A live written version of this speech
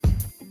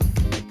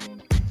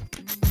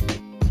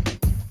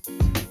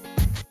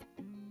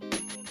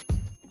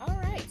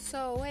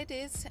So it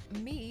is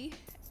me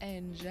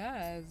and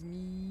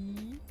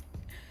Jasmine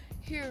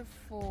here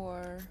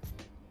for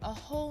a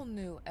whole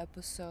new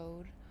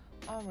episode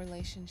on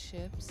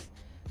relationships.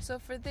 So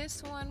for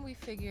this one, we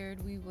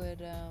figured we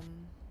would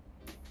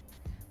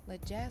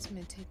let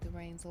Jasmine take the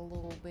reins a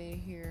little bit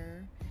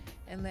here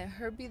and let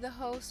her be the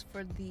host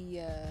for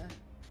the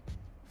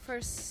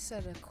first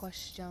set of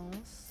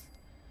questions.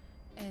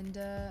 And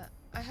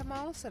I have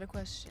my own set of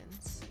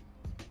questions.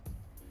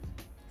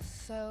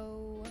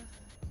 So,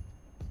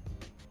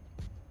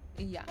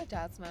 yeah,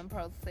 Jasmine,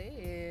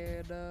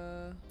 proceed.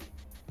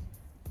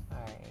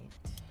 Alright.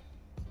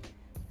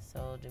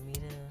 So, Demeter,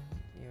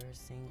 you're a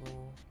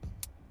single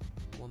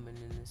woman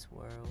in this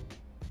world.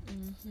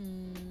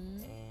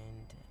 Mm-hmm.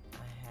 And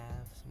I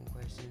have some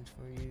questions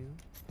for you.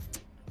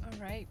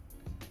 Alright,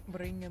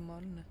 bring them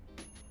on.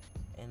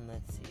 And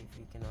let's see if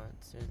you can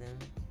answer them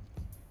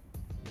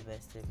the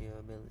best of your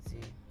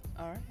ability.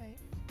 Alright.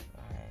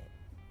 Alright.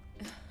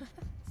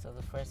 So,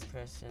 the first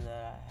question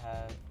that I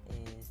have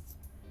is,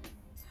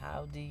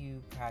 how do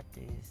you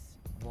practice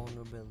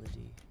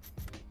vulnerability?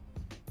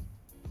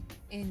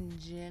 In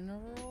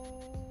general?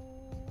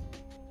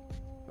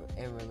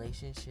 In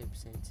relationship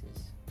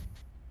senses.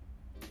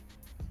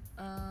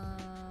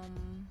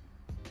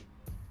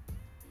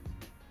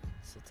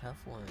 It's a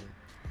tough one.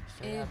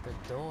 Straight out the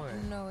door.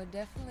 No, it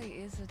definitely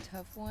is a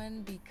tough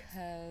one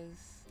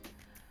because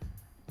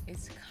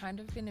it's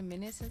kind of been a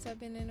minute since I've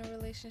been in a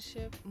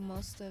relationship.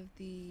 Most of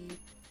the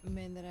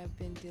men that I've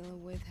been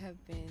dealing with have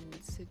been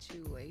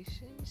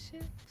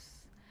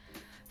situationships.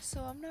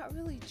 So I'm not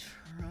really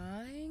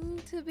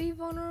trying to be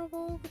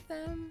vulnerable with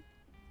them.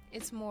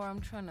 It's more I'm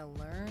trying to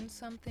learn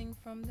something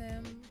from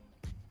them.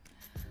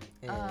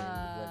 And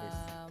what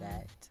is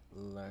that?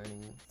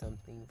 Learning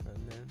something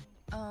from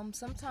them?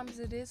 Sometimes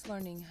it is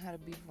learning how to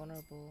be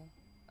vulnerable.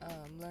 I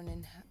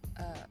learned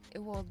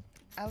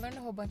a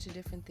whole bunch of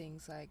different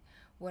things, like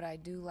what I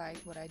do like,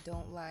 what I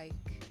don't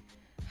like,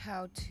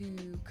 how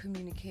to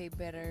communicate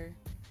better.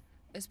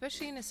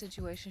 Especially in a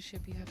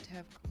situationship, you have to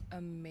have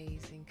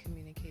amazing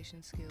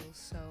communication skills.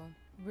 So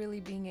really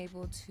being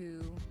able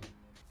to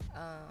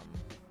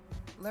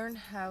learn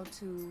how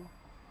to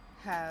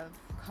have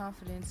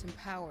confidence and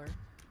power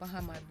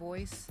behind my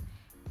voice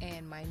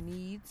and my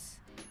needs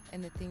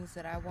and the things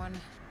that I want,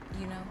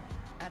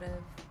 out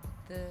of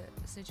the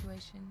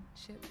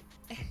situationship.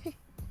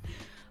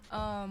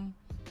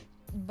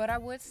 But I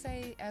would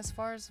say, as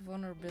far as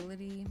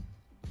vulnerability,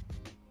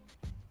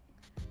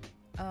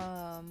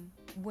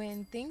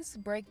 when things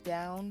break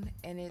down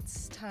and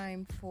it's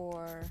time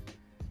for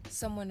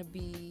someone to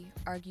be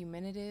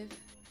argumentative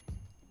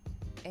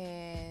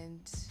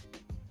and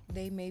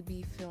they may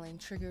be feeling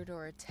triggered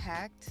or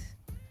attacked,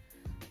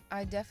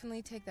 I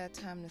definitely take that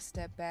time to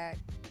step back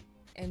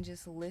and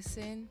just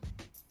listen.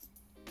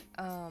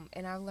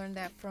 And I learned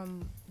that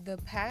from the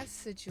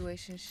past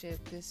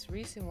situationship, this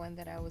recent one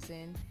that I was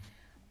in,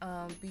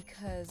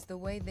 because the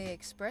way they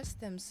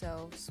expressed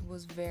themselves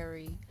was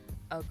very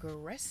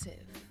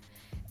aggressive.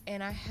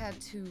 And I had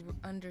to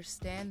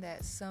understand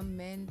that some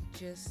men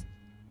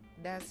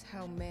that's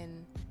how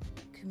men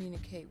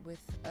communicate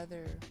with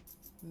other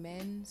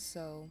men.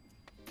 So,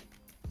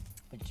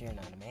 but you're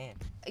not a man.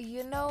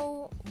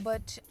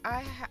 But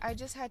I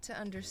just had to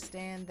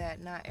understand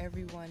that not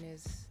everyone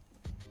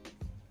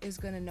is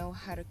going to know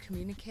how to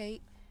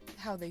communicate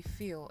how they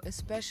feel,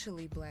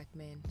 especially black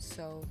men.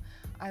 So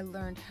I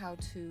learned how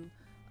to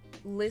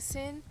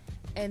listen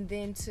and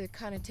then to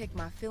kind of take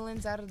my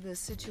feelings out of the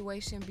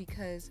situation,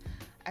 because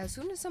as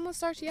soon as someone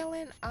starts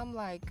yelling, I'm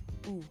like,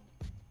 ooh,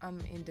 I'm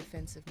in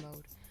defensive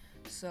mode.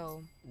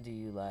 So do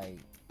you like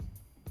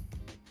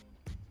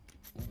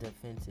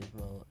defensive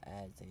mode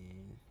as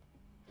in,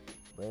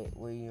 but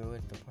when you're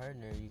with the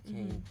partner, you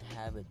can't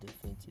have a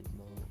defensive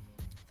mode?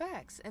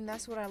 Facts. And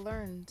that's what I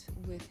learned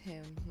with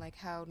him, like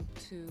how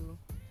to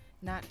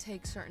not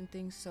take certain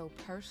things so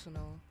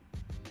personal,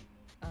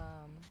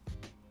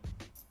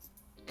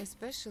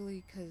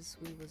 especially because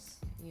we was,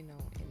 in a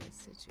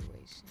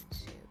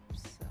situationship.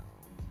 So,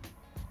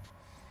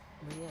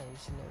 but yeah, you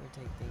should never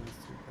take things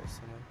too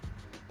personal.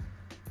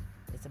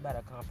 It's about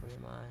a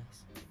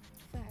compromise.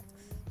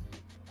 Facts.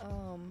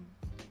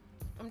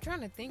 I'm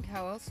trying to think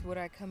how else would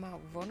I come out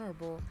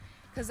vulnerable,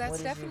 because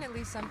that's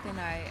definitely something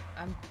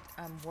I'm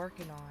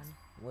working on.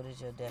 What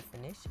is your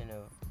definition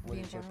of what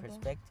being is your vulnerable?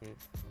 perspective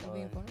Of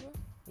being vulnerable?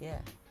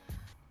 Yeah.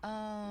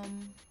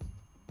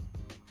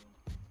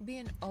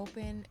 Being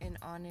open and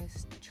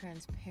honest,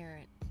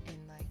 transparent,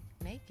 and like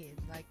naked.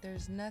 Like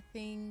there's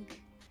nothing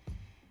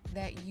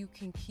that you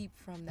can keep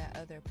from that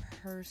other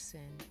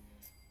person.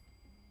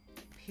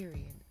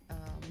 Period.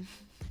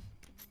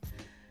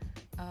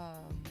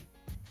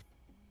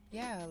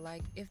 Yeah,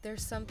 like if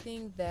there's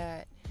something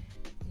that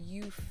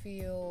you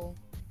feel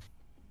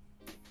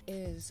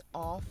is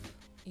off,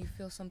 you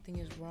feel something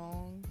is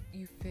wrong,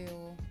 you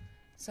feel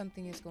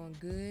something is going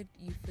good,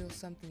 you feel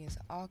something is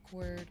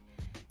awkward,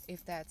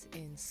 if that's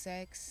in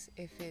sex,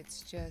 if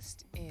it's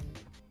just in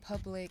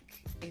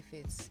public, if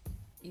it's,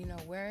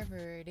 wherever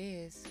it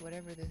is,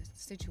 whatever the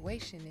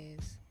situation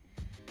is,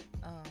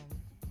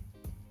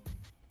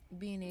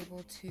 being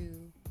able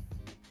to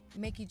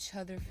make each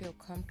other feel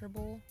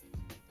comfortable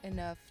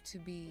enough to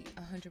be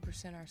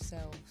 100%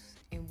 ourselves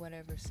in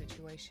whatever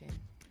situation.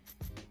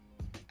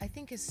 I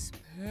think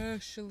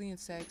especially in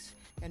sex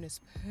and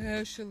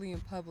especially in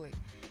public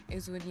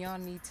is when y'all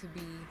need to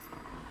be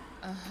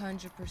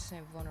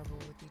 100% vulnerable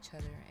with each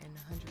other and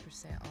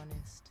 100%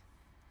 honest.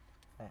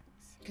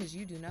 Facts. Because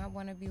you do not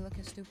want to be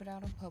looking stupid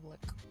out in public.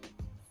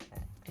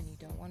 Facts. And you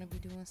don't want to be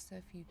doing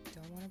stuff you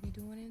don't want to be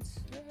doing in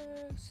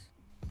sex.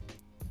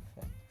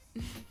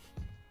 Facts.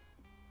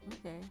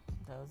 Okay,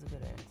 that was a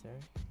good answer.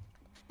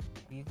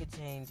 If you could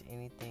change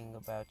anything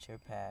about your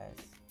past,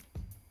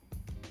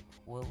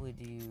 what would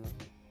you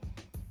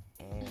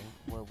and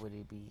what would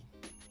it be?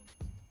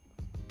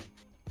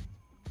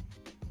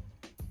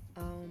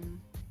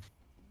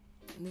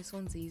 This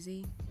one's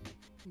easy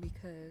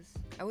because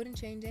I wouldn't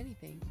change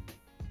anything.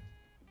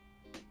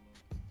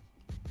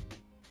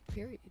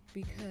 Period.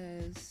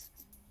 Because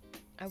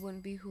I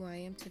wouldn't be who I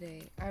am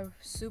today. I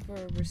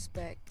super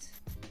respect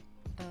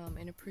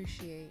and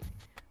appreciate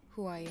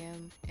who I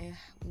am and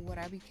what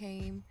I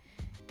became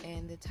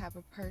and the type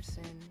of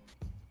person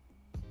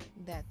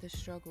that the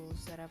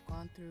struggles that I've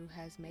gone through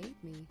has made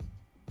me.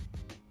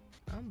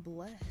 I'm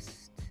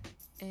blessed.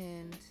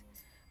 And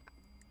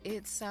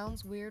it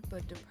sounds weird,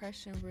 but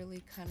depression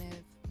really kind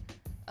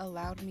of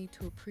allowed me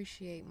to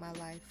appreciate my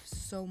life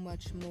so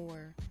much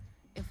more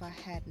if I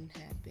hadn't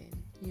had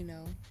been, you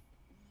know?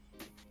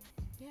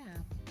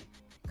 Yeah,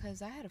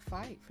 because I had to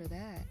fight for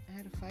that. I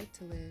had to fight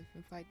to live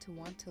and fight to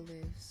want to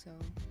live, so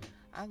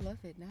I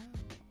love it now.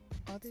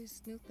 All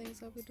these new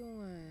things I'll be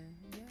doing.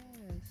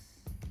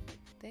 Yes.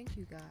 Thank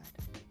you, God.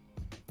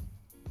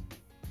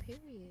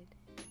 Period.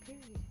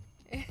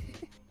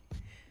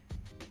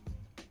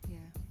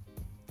 Yeah.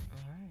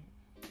 All right.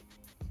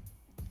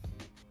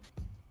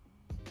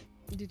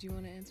 Did you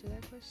want to answer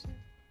that question?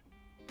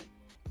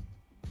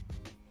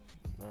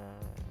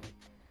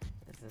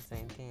 It's the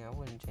same thing. I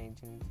wouldn't change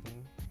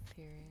anything.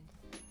 Period.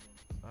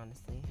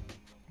 Honestly,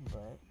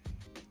 but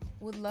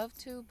Would love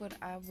to, but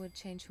I would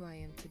change who I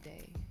am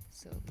today.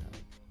 So no,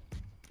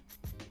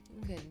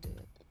 couldn't do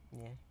it.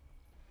 yeah.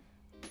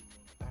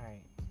 All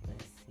right.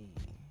 Let's see.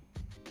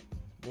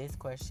 This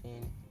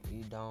question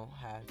you don't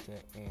have to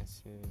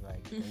answer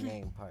like the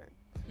name part.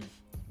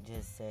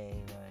 Just say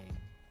like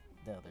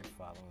the other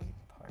following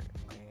part.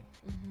 Okay.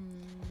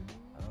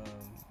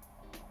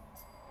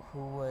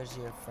 Who was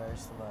your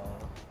first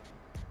love,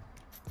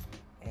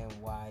 and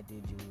why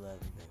did you love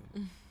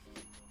them?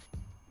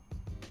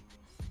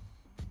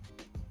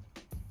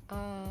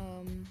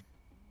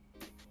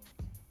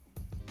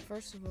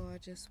 First of all, I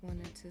just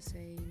wanted to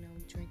say,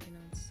 drinking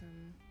on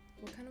some.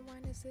 What kind of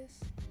wine is this?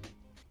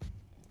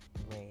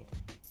 Red.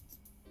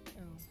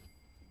 Oh,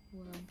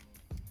 well,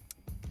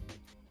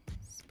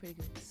 it's pretty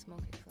good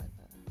smoky flavor.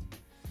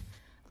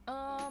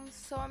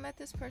 So I met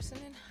this person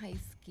in high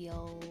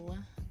school.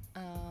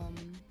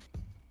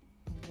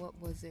 What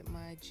was it?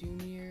 My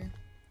junior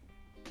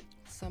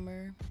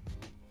summer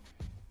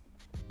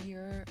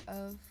year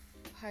of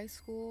high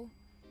school.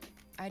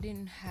 I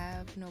didn't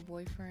have no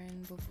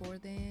boyfriend before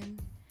then,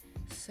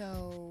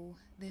 so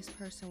this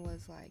person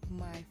was like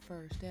my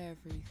first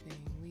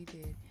everything. We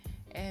did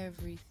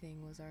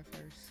everything was our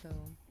first, so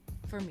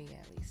for me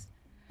at least.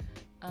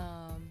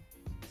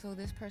 So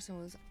this person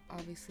was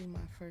obviously my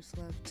first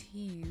love to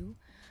you.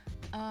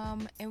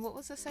 And what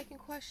was the second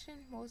question?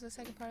 What was the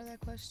second part of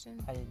that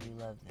question? Why did you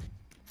love them?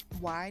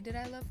 Why did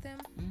I love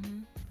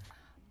them?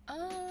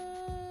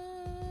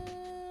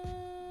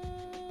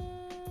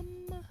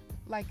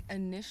 Like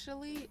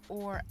initially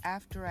or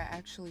after I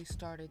actually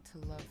started to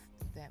love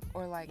them,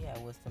 or like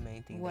what's the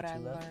main thing what that I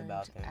you loved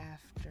about them?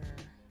 After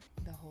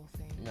the whole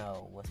thing.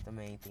 No, what's the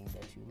main thing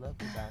that you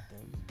loved about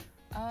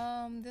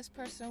them? This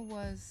person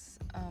was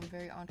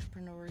very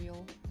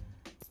entrepreneurial,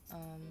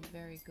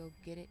 very go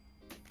get it,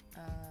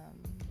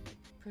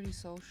 pretty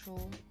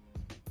social,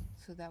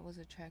 so that was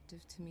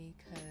attractive to me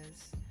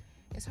because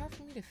it's hard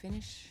for me to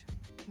finish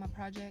my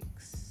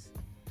projects,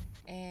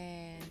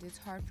 and it's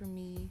hard for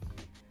me.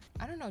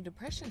 I don't know,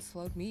 depression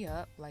slowed me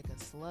up like a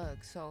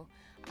slug, so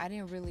I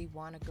didn't really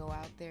want to go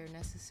out there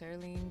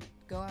necessarily and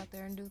go out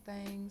there and do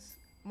things,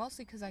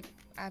 mostly because I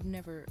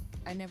never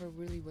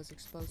really was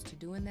exposed to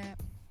doing that.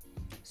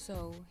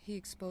 So he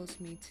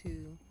exposed me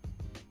to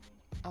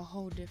a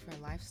whole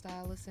different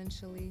lifestyle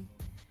essentially.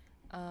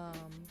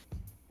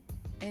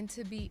 And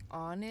to be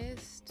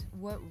honest,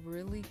 what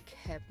really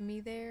kept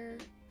me there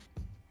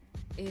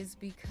is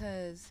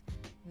because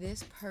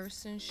this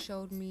person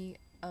showed me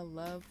a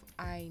love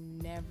I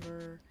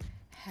never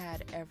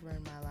had ever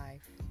in my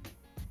life.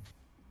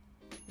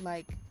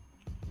 Like,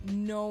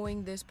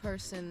 knowing this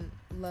person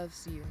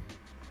loves you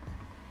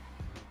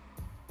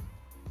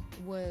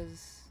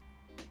was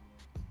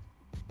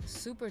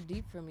super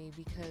deep for me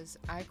because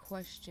I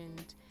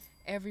questioned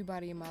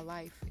everybody in my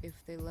life if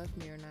they loved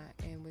me or not,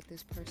 and with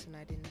this person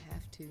I didn't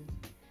have to.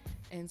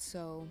 And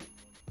so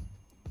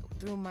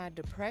through my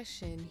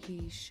depression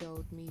he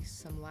showed me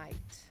some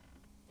light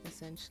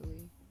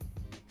essentially.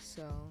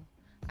 So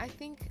I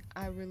think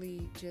I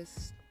really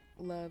just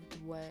loved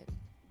what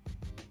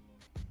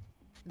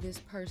this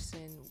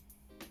person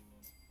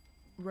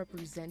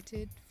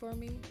represented for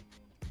me.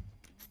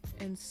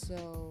 And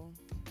so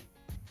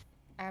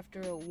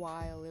after a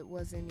while, it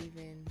wasn't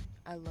even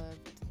I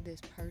loved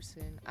this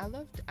person. I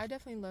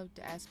definitely loved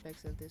the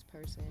aspects of this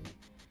person.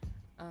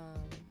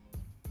 Um,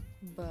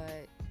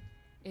 but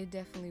it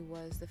definitely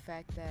was the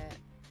fact that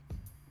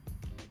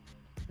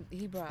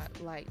he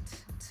brought light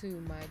to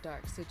my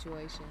dark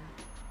situation,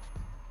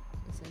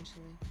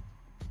 essentially.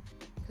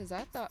 Because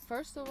I thought,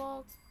 first of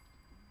all,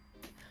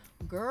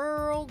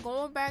 girl,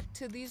 going back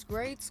to these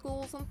grade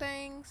schools and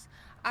things,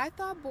 I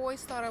thought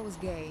boys thought I was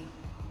gay,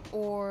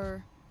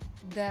 or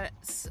that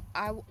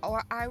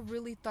I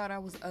really thought I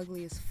was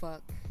ugly as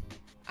fuck.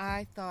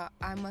 I thought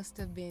I must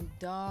have been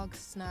dog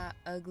snot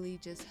ugly,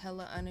 just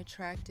hella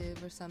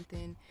unattractive or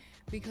something,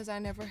 because I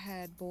never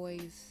had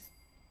boys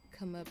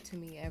come up to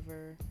me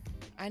ever.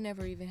 I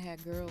never even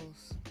had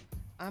girls.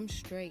 I'm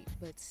straight,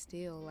 but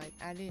still, like,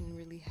 I didn't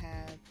really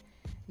have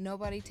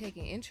nobody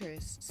taking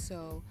interest.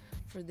 So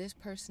for this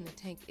person to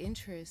take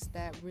interest,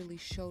 that really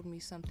showed me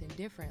something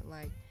different.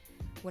 Like,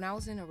 when I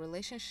was in a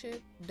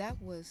relationship, that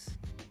was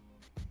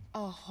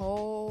a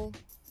whole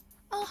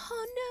new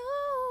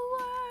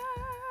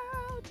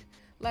world.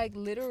 Like,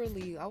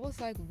 literally, I was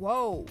like,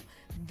 whoa,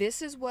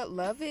 this is what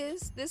love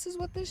is? This is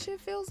what this shit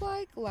feels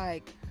like?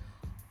 Like,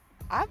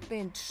 I've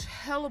been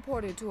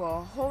teleported to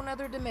a whole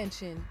nother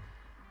dimension.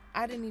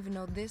 I didn't even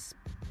know this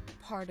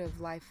part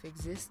of life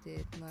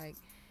existed. Like,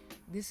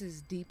 this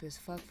is deep as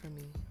fuck for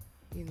me,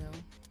 you know?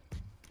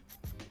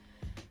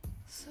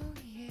 So,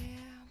 yeah.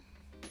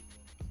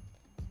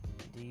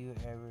 Do you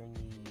ever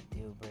need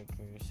deal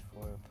breakers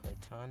for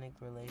platonic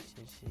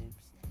relationships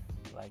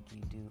like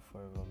you do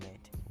for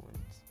romantic ones?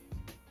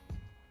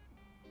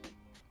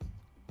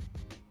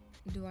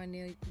 Do I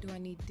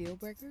need deal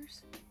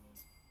breakers?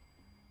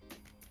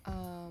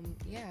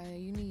 Yeah,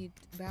 you need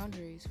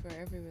boundaries for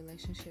every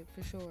relationship,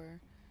 for sure.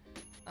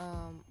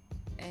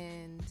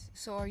 And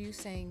so are you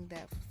saying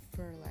that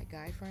for, like,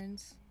 guy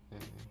friends?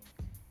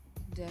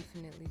 Mm-hmm.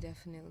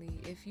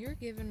 Definitely. If you're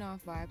giving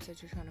off vibes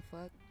that you're trying to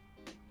fuck,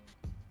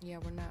 yeah,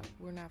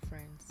 we're not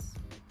friends.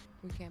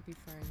 We can't be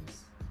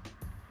friends.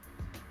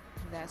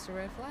 That's a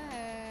red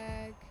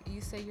flag.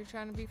 You say you're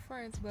trying to be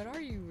friends, but are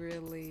you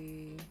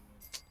really?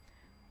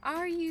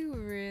 Are you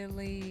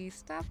really?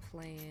 Stop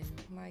playing.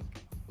 Like,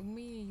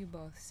 me and you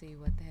both see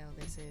what the hell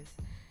this is.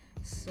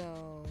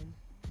 So,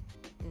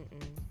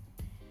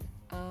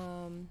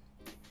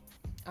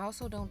 I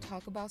also don't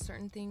talk about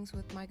certain things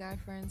with my guy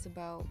friends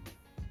about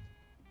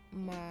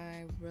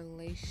my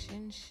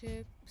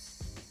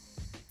relationships.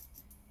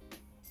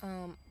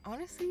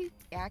 Honestly,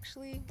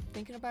 actually,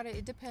 thinking about it,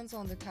 it depends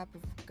on the type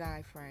of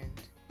guy friend.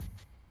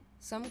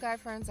 Some guy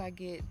friends I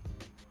get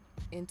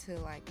into,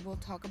 like, we'll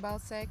talk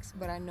about sex,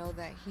 but I know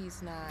that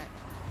he's not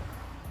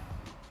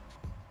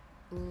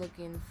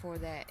looking for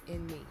that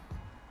in me.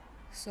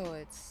 So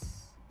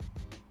it's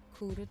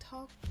cool to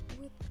talk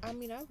with. I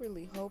mean, I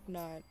really hope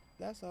not.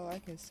 That's all I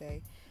can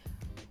say.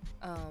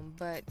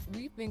 But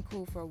we've been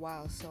cool for a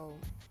while, so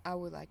I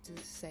would like to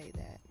say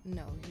that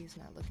no, he's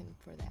not looking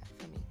for that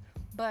for me.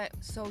 But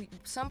so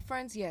some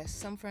friends, yes,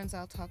 some friends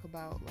I'll talk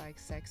about, like,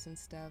 sex and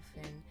stuff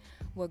and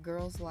what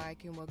girls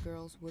like and what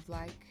girls would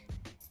like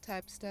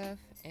type stuff,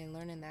 and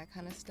learning that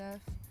kind of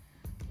stuff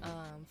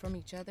from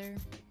each other.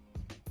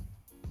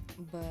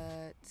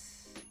 But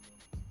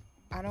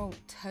I don't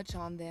touch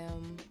on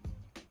them.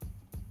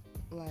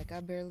 Like, I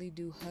barely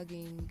do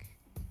hugging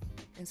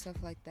and stuff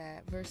like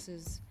that.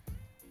 Versus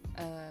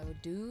a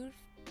dude,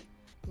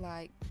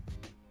 like,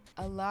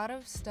 a lot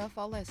of stuff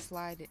I'll let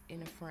slide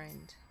in a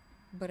friend.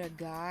 But a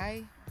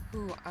guy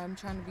who I'm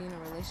trying to be in a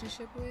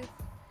relationship with,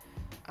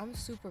 I'm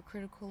super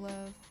critical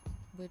of,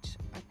 which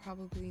I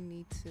probably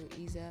need to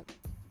ease up,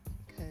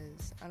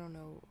 because I don't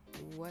know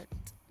what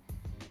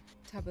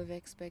type of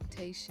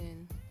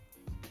expectation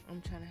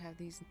I'm trying to have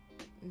these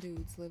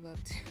dudes live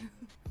up to.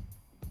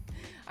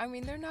 I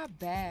mean, they're not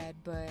bad,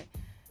 but,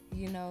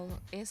 you know,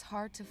 it's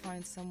hard to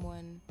find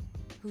someone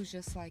who's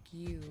just like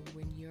you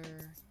when you're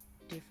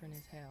different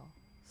as hell.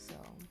 So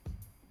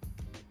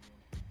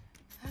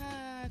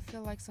I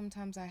feel like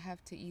sometimes I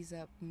have to ease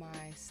up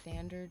my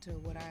standards or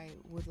what I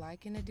would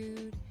like in a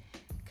dude,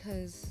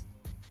 because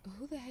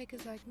who the heck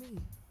is like me?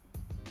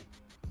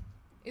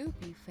 It would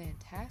be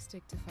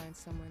fantastic to find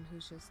someone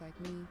who's just like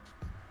me,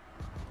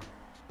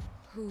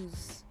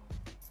 who's,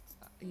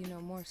 you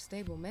know, more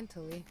stable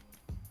mentally.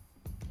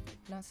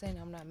 Not saying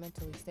I'm not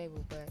mentally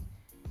stable, but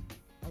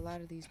a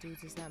lot of these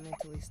dudes is not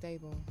mentally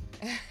stable.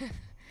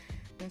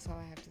 That's all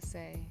I have to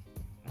say.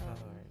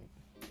 Alright.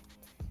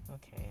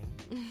 Okay.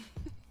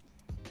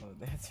 Well,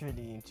 that's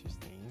really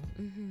interesting.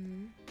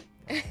 Mm-hmm.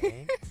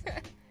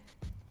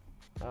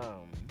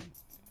 Alright.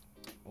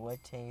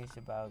 What changed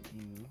about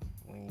you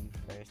when you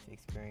first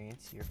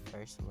experienced your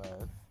first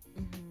love?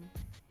 Mm-hmm.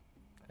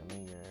 I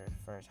mean, your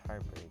first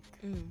heartbreak.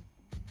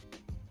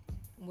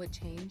 What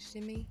changed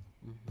in me?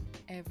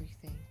 Mm-hmm.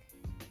 Everything.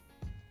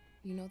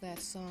 You know that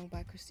song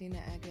by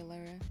Christina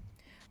Aguilera?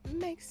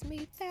 makes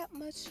me that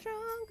much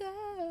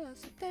stronger.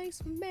 So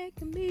thanks for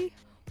making me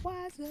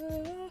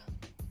wiser.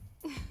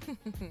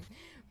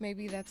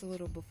 Maybe that's a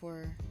little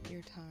before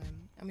your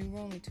time. I mean,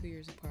 we're only 2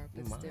 years apart,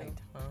 but My still.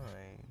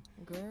 time.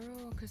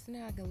 Girl,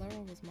 Christina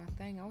Aguilera was my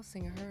thing. I was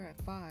singing her at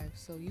 5,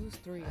 so you was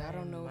 3. I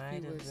don't know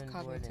if you was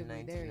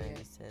cognitively there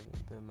yet.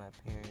 But my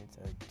parents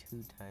are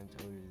 2 times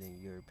older than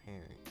your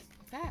parents.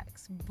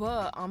 Facts,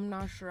 but I'm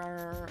not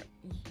sure.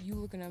 You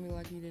looking at me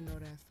like you didn't know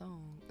that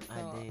song. So,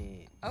 I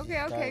did.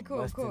 Okay, cool.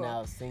 Busting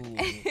out singing.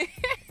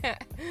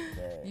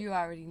 You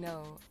already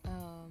know.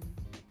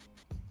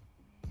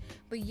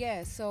 But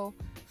yeah, so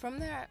from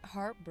that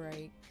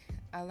heartbreak,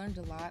 I learned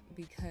a lot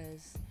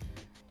because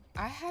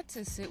I had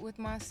to sit with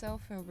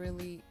myself and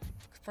really,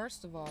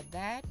 first of all,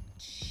 that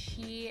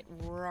shit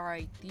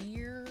right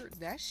there,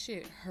 that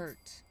shit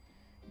hurt.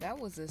 That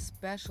was a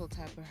special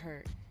type of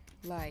hurt.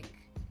 Like,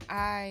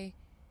 I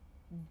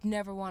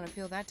never want to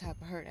feel that type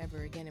of hurt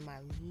ever again in my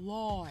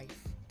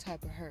life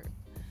type of hurt.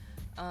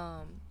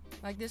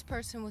 Like, this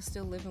person was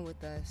still living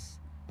with us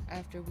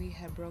after we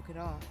had broke it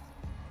off.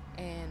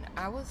 And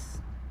I was,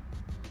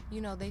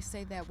 they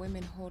say that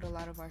women hold a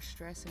lot of our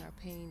stress and our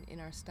pain in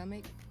our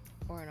stomach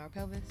or in our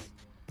pelvis.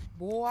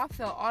 Boy, I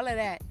felt all of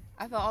that.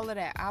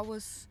 I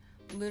was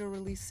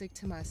literally sick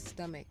to my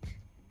stomach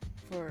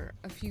for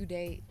a few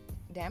days,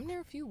 damn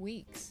near a few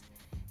weeks.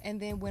 And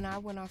then when I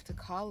went off to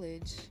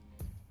college,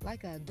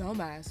 like a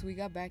dumbass, we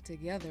got back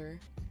together.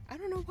 I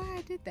don't know why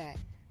I did that.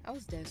 I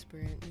was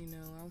desperate,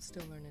 I was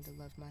still learning to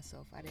love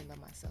myself. I didn't love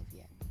myself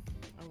yet.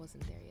 I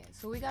wasn't there yet.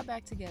 So we got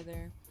back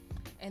together,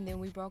 and then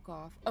we broke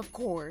off, of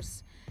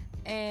course.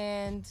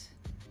 And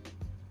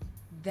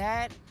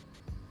that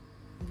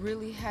I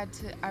really had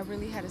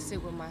to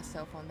sit with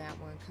myself on that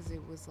one, because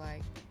it was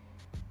like,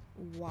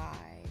 why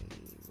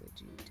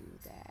would you do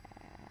that?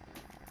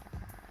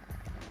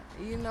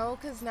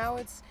 Because now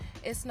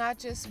it's not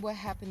just what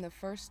happened the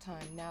first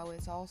time. Now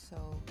it's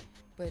also,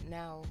 but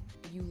now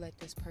you let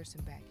this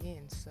person back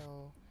in.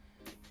 So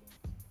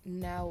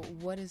now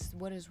what is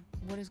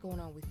going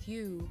on with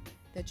you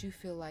that you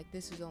feel like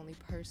this is the only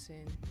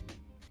person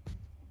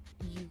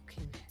you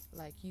can,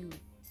 like, you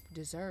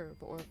deserve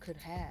or could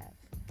have?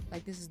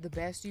 Like, this is the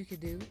best you could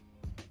do,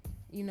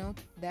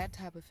 that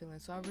type of feeling.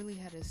 So I really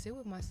had to sit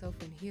with myself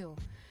and heal,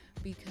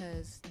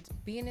 because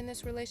being in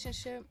this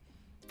relationship,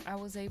 I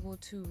was able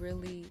to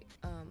really,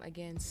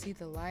 again, see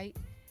the light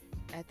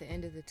at the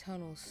end of the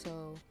tunnel.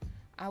 So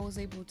I was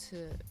able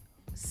to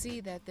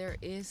see that there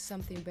is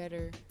something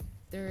better.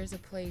 There is a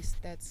place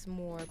that's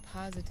more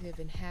positive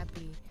and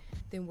happy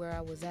than where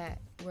I was at,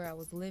 where I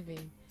was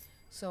living.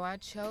 So I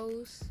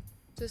chose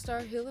to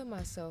start healing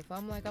myself.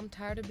 I'm like, I'm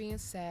tired of being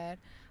sad.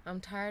 I'm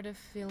tired of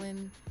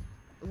feeling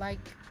like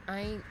I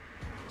ain't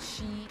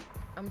shit.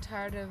 I'm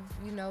tired of,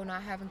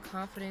 not having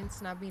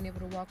confidence, not being able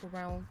to walk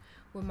around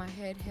with my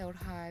head held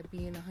high,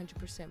 being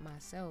 100%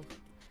 myself.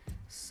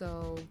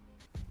 So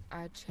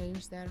I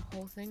changed that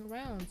whole thing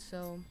around.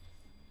 So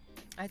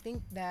I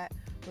think that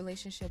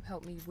relationship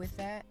helped me with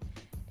that,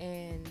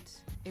 and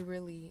it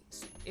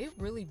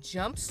really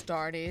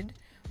jump-started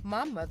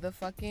my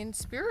motherfucking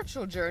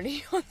spiritual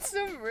journey on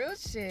some real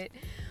shit.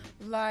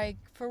 Like,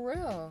 for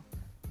real.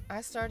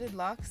 I started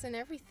locks and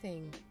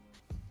everything.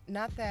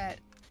 Not that,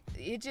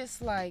 it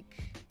just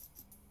like,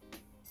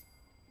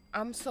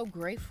 I'm so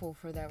grateful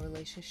for that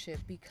relationship,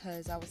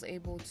 because I was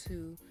able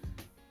to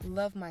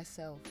love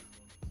myself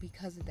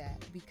because of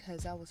that,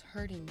 because I was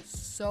hurting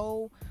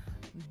so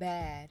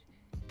bad.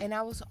 And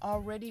I was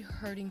already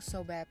hurting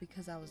so bad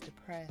because I was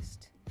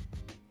depressed.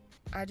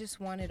 I just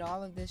wanted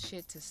all of this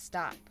shit to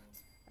stop.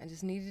 I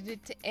just needed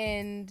it to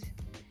end.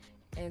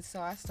 And so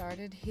I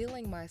started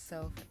healing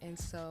myself. And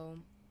so,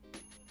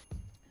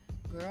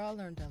 girl, I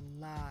learned a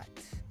lot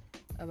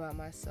about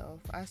myself.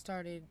 I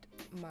started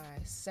my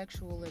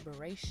sexual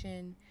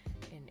liberation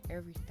and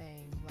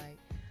everything.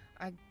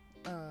 Like,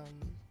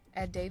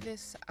 at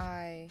Davis,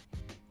 I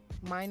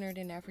minored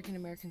in African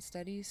American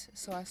Studies,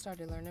 so I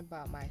started learning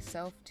about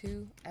myself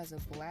too as a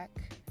black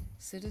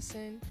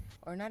citizen,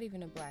 or not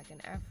even a black,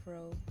 an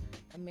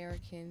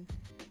Afro-American.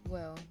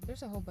 Well,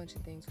 there's a whole bunch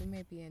of things. We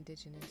may be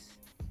indigenous.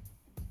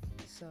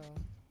 So,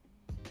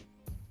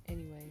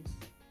 anyways,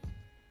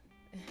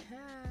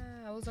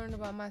 I was learning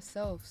about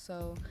myself,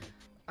 so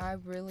I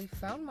really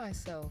found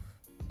myself.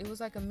 It was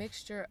like a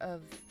mixture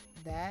of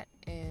that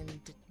and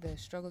the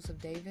struggles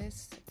of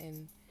Davis,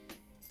 and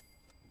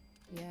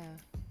yeah,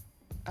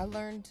 I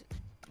learned,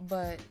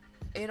 but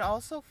it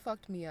also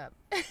fucked me up.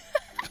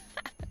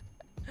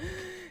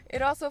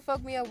 It also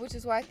fucked me up, which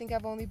is why I think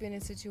I've only been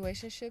in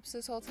situationships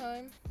this whole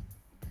time.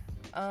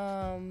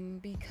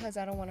 Because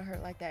I don't want to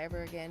hurt like that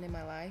ever again in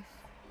my life.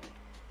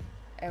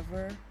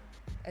 Ever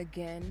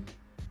again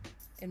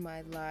in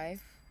my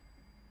life.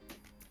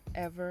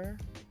 Ever.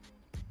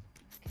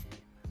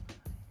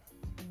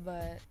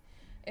 But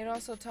it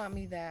also taught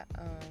me that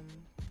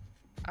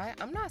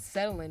I'm not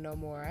settling no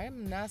more.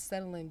 I'm not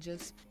settling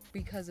just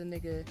because a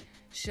nigga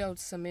showed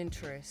some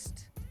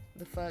interest.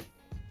 The fuck?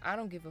 I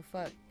don't give a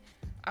fuck.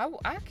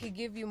 I could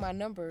give you my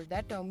number.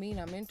 That don't mean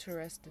I'm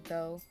interested,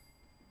 though.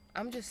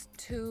 I'm just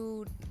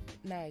too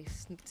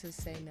nice to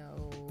say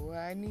no.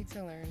 I need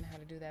to learn how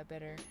to do that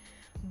better.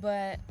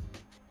 But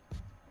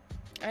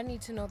I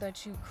need to know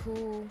that you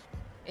cool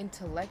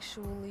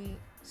intellectually,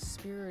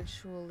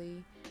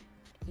 spiritually,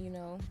 you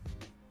know,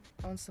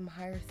 on some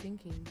higher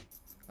thinking,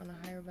 on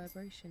a higher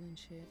vibration and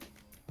shit.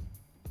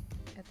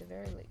 At the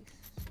very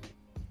least.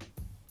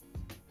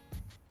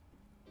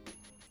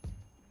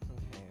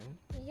 Okay.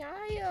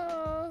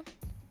 Yeah.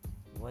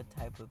 What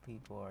type of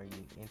people are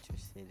you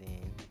interested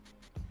in?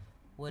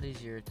 What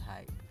is your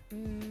type?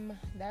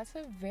 That's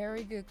a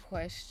very good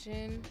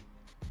question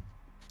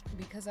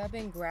because I've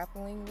been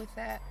grappling with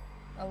that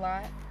a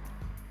lot.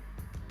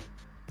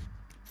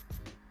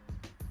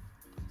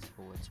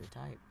 So what's your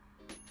type?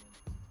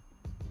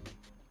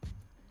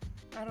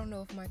 I don't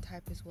know if my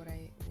type is what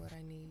I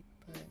need,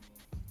 but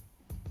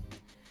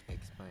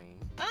Explain.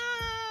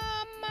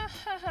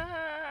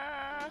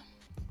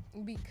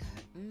 because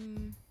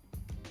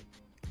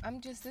I'm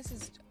just this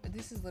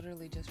is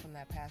literally just from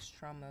that past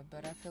trauma,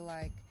 but I feel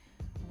like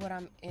what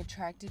I'm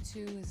attracted to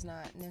is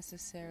not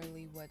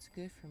necessarily what's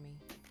good for me.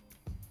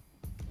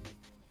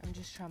 I'm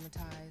just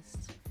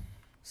traumatized.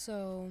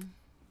 So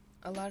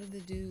a lot of the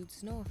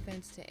dudes, no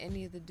offense to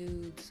any of the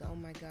dudes, oh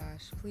my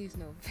gosh, please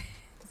no offense.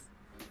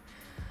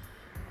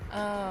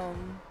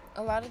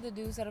 A lot of the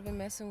dudes that I've been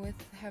messing with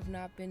have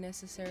not been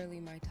necessarily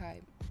my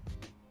type.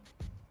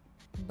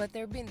 But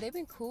they've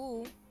been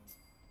cool.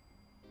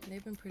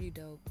 They've been pretty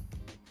dope.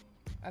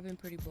 I've been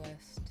pretty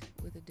blessed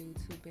with the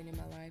dudes who've been in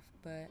my life,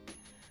 but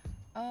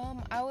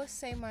I would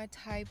say my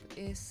type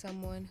is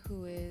someone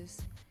who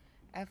is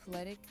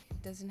athletic.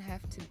 Doesn't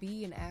have to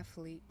be an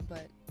athlete,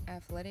 but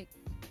athletic,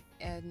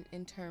 and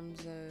in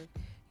terms of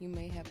you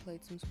may have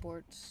played some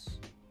sports,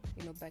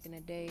 you know, back in the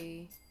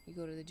day. You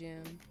go to the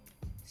gym,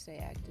 stay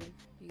active.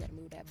 You gotta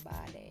move that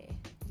body,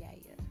 yeah.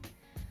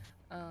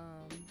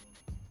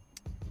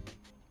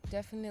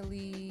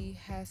 Definitely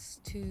has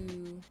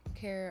to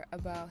care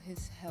about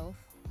his health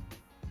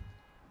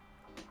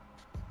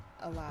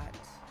a lot,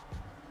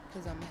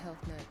 because I'm a health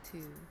nut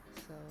too,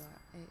 so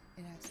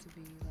it has to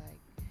be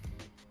like,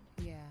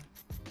 yeah,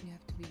 you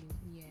have to be,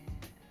 yeah.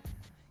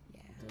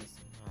 That's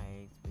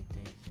my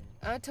expectation.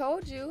 I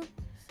told you.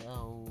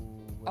 So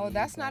Oh,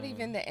 that's not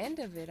even the end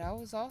of it. I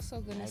was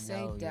also gonna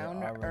say down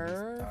to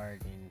earth,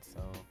 starting,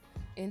 so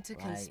into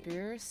like,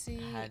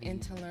 conspiracy,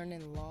 into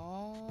learning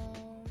law.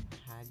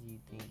 How do you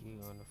think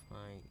you're gonna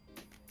find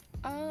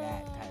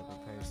that type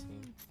of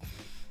person?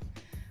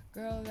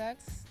 Girl,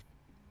 that's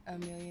 $1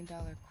 million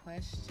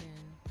question,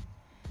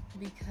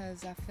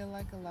 because I feel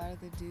like a lot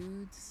of the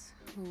dudes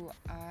who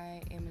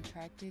I am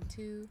attracted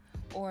to,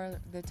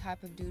 or the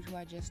type of dude who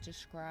I just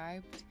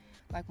described,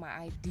 like my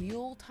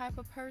ideal type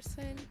of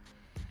person,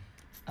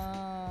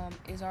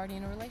 is already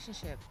in a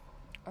relationship,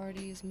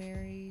 already is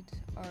married,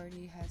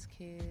 already has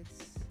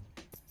kids,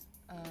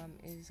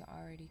 is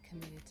already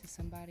committed to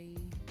somebody,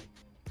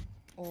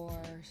 or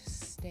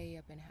stay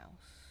up in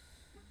house.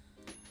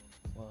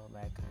 Well,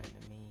 that kind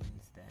of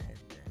means that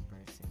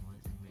person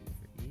wasn't meant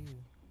for you.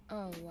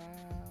 Oh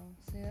wow,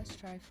 see, that's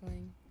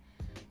trifling.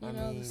 I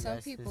mean, Some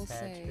that's people the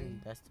sad say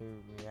truth. That's the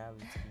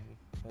reality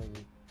of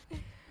it.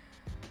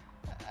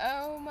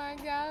 Oh my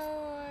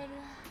god.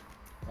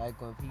 Like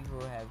when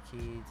people have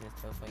kids and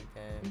stuff like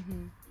that,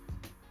 Mm-hmm.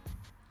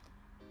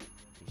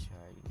 you should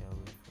already know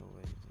it for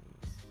what it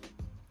is.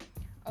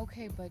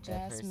 Okay, but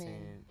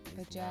Jasmine,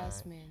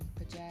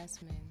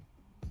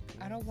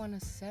 I don't want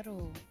to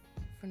settle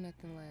for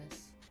nothing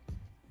less.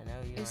 I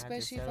know you don't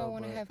Especially have to settle, if I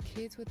want to have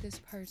kids with this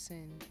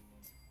person.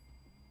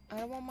 I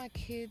don't want my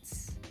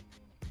kids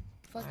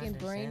fucking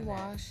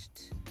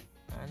brainwashed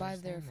by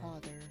their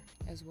father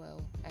as well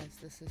as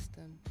the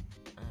system.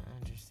 I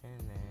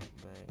understand that,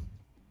 but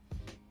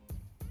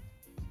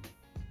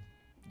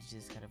you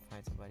just gotta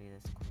find somebody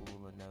that's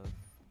cool enough.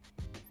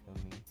 You feel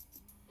me?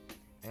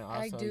 And also,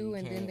 I do,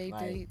 and then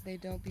they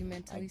don't be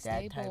mentally like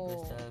that stable. type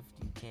of stuff.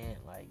 You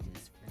can't like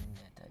just bring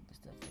that type of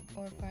stuff on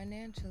people. Or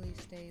financially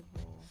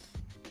stable.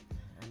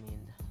 I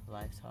mean,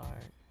 life's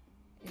hard.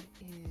 It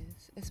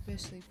is,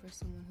 especially for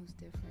someone who's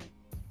different.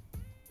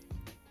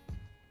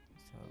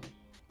 So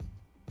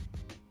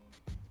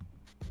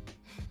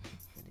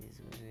it is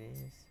what it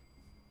is.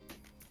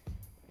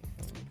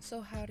 You feel me?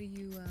 So how do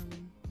you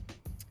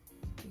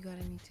you got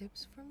any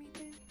tips for me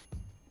then?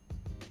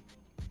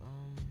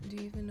 Do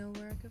you even know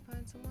where I could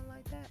find someone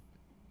like that?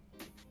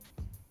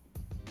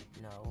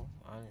 No,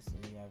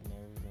 honestly, I've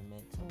never even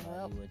met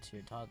somebody what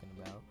you're talking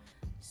about.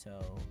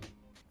 So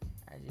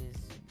I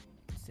just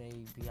say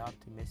be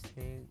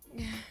optimistic.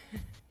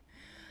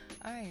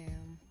 I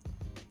am.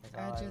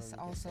 I just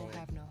also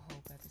have no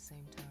hope at the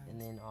same time. And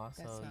then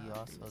also, you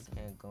also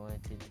can't go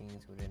into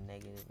things with a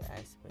negative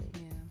aspect.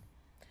 Yeah.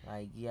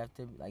 Like, you have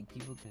to, like,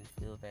 people can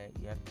feel that.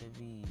 You have to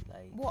be,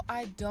 like... Well,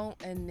 I don't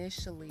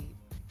initially.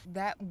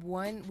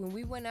 When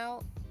we went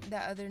out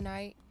that other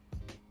night,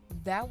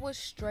 that was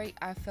straight.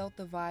 I felt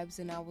the vibes,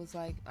 and I was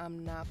like,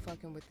 I'm not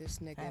fucking with this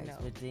nigga, no.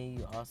 But then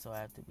you also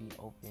have to be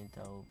open,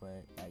 though,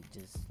 but, like,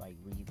 just, like,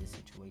 read the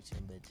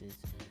situation, but just...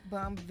 But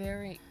I'm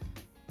very...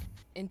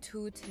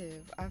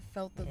 intuitive. I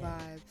felt the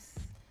vibes.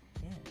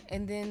 Yeah.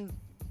 And then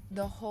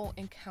the whole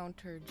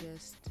encounter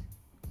just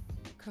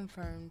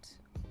confirmed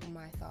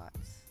my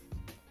thoughts.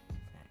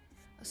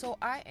 So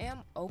I am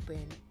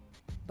open,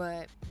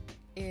 but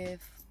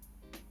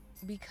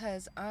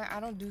because I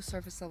don't do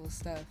surface level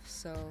stuff,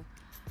 so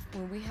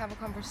when we have a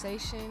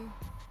conversation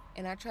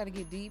and I try to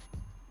get deep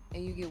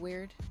and you get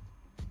weird,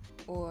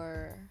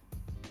 or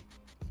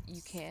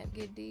you can't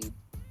get deep,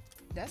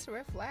 that's a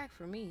red flag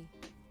for me.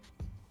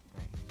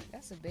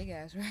 That's a big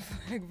ass red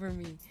flag for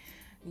me.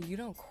 You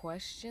don't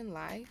question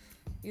life.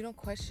 You don't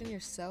question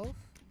yourself.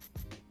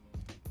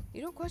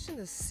 You don't question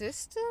the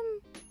system.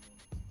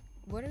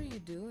 What are you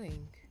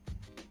doing?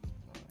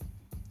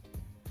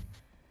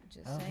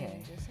 Just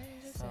saying.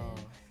 So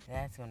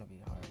that's gonna be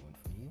a hard one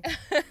for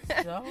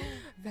you. So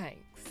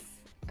thanks,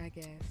 I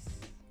guess.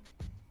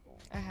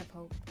 I have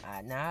hope.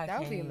 Now I That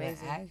would can't be even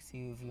amazing. ask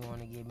you if you want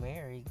to get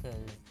married, because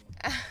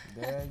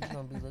girl, you're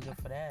gonna be looking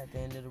for that at the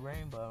end of the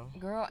rainbow.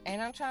 Girl,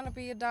 and I'm trying to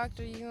be a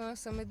doctor. You know,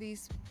 some of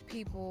these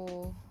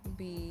people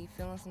be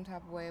feeling some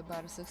type of way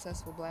about a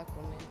successful black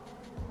woman.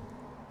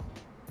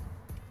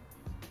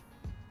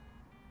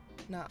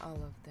 Not all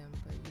of them,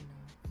 but you know.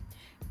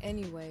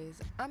 Anyways,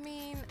 I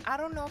mean, I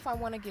don't know if I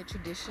want to get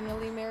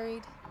traditionally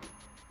married,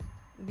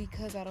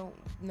 because I don't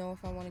know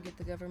if I want to get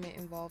the government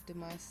involved in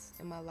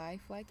my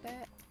life like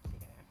that.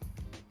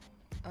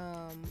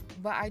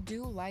 But I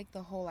do like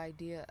the whole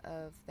idea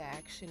of the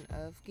action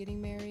of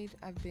getting married.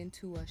 I've been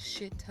to a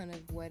shit ton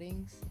of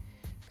weddings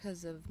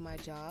because of my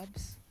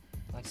jobs.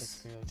 Like a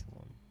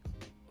spiritual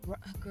one.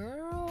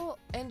 Girl,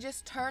 and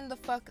just turn the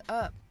fuck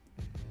up.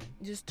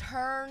 Just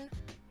turn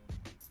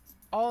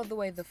all the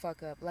way the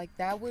fuck up. Like,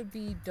 that would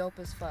be dope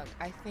as fuck.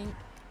 I think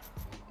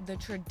the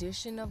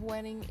tradition of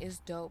wedding is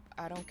dope.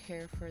 I don't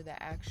care for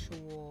the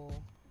actual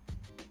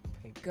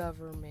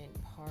government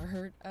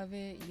part of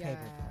it. Yeah.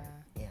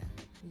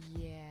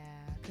 Yeah,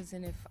 because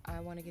then if I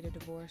want to get a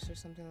divorce or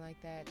something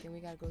like that, then we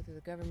got to go through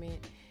the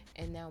government,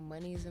 and now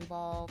money's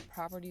involved,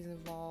 property's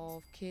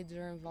involved, kids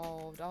are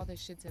involved, all this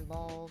shit's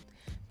involved.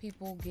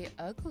 People get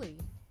ugly.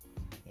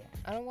 Yeah.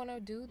 I don't want to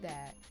do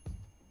that.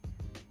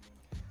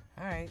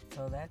 Alright,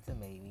 so that's a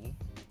maybe.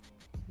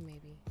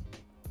 Maybe.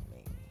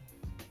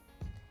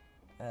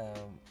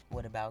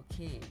 What about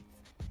kids?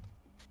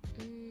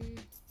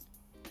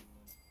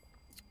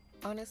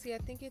 Honestly, I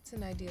think it's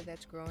an idea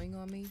that's growing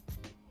on me.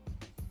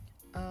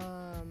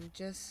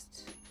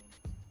 Just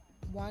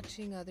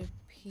watching other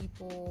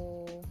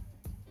people.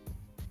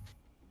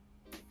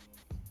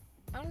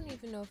 I don't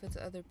even know if it's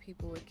other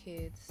people with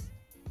kids.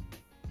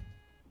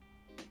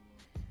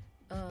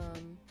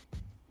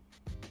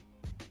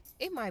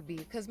 It might be,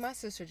 because my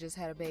sister just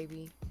had a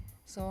baby.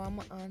 So I'm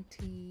an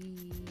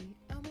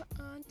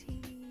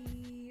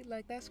auntie.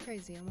 Like, that's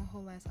crazy. I'm a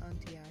whole ass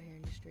auntie out here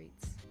in the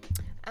streets.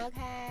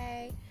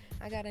 Okay.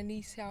 I got a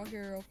niece out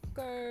here,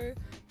 okay?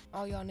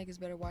 All y'all niggas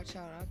better watch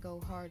out. I go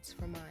hards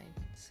for mine.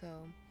 So,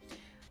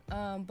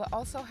 but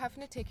also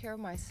having to take care of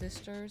my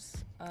sisters,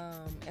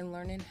 and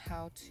learning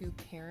how to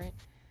parent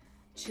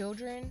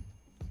children,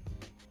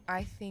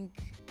 I think,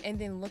 and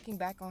then looking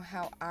back on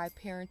how I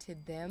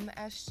parented them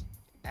as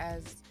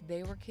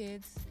they were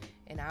kids,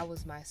 and I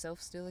was myself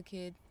still a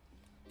kid,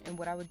 and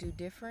what I would do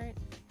different,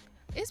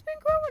 it's been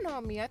growing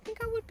on me. I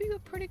think I would be a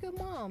pretty good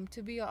mom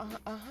to be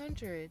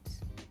 100.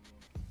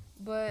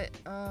 But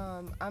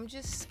I'm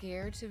just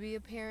scared to be a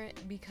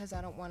parent because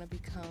I don't want to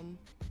become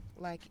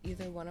like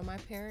either one of my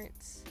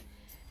parents,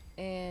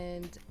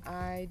 and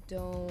I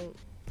don't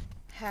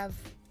have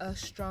a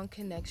strong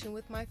connection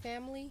with my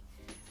family,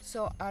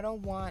 so I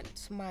don't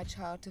want my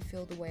child to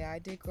feel the way I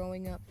did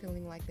growing up,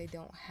 feeling like they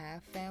don't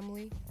have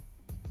family.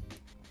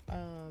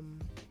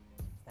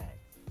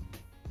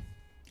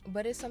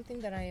 But it's something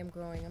that I am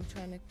growing. I'm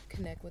trying to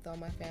connect with all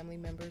my family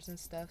members and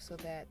stuff so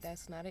that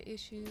that's not an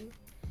issue.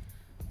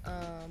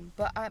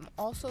 But I'm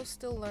also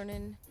still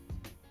learning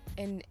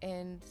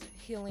and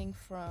healing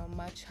from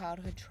my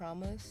childhood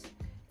traumas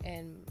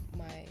and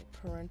my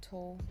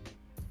parental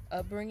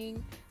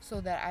upbringing,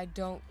 so that I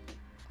don't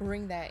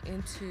bring that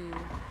into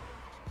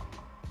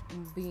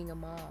being a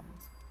mom.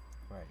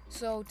 Right.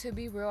 So to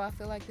be real, I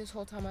feel like this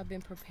whole time I've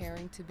been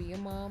preparing to be a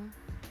mom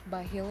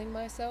by healing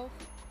myself.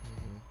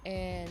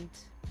 And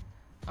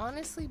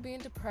honestly, being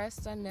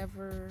depressed, I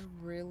never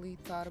really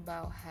thought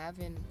about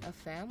having a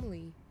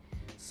family.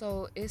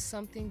 So it's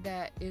something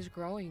that is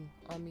growing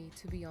on me,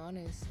 to be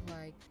honest.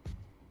 Like,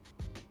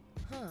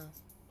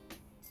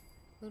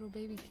 little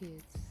baby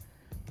kids.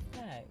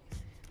 Facts.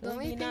 The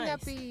only thing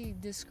that be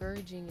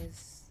discouraging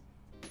is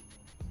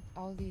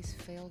all these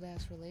failed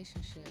ass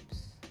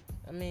relationships.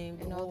 I mean,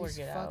 and we'll all work these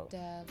it out. fucked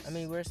apps. I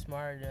mean, we're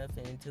smart enough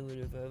and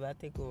intuitive, but I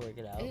think we'll work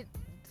it out.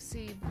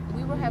 See,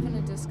 we were having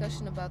a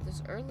discussion about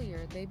this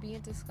earlier. They be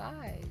in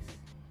disguise.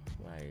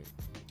 Right.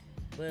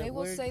 But they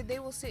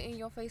will sit in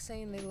your face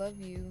saying they love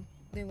you.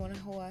 They want a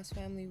whole ass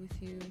family with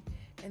you,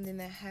 and then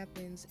that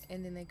happens,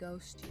 and then they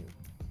ghost you,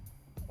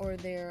 or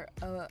they're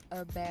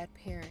a bad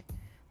parent.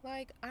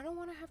 Like, I don't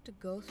want to have to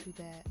go through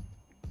that.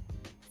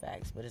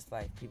 Facts, but it's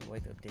like people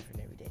wake up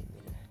different every day,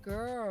 Mina.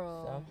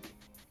 Girl. So?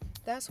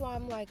 That's why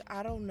I'm like,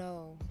 I don't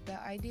know. The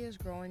idea is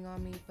growing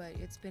on me, but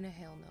it's been a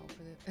hell no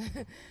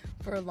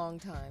for a long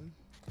time.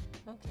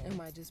 Okay. It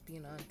might just be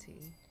an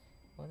auntie.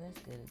 Well,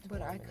 that's good.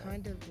 But I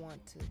kind of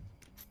want to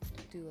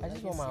do a I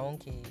just want my own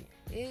kid.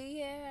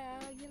 Yeah,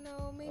 you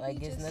know, maybe like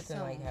it's just nothing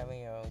like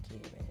having your own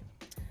kid, man.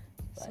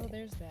 So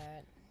there's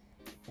that.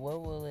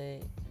 What will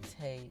it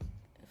take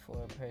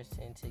for a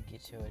person to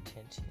get your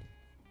attention?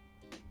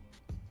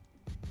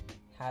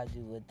 How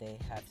would they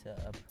have to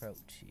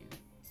approach you?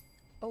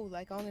 Oh,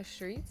 like on the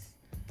streets?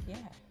 Yeah.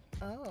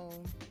 Oh.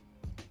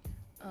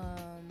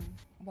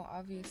 Well,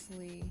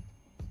 obviously,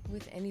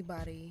 with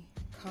anybody,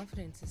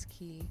 confidence is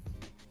key.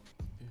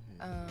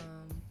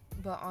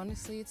 But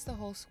honestly, it's the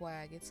whole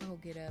swag. It's the whole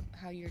get up,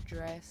 how you're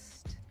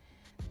dressed,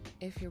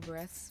 if your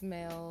breath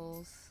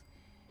smells,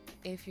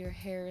 if your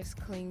hair is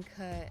clean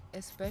cut,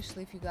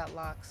 especially if you got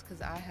locks,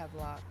 because I have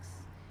locks.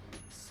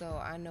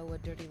 So I know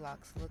what dirty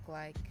locks look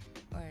like,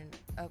 or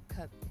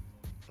upcut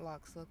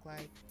locks look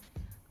like.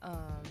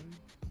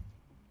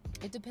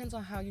 It depends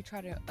on how you try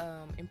to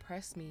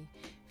impress me.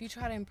 If you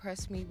try to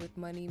impress me with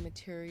money,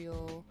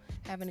 material,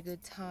 having a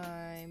good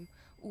time,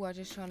 I'm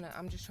just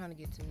trying to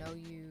get to know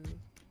you.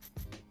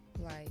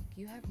 Like,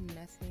 you have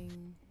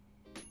nothing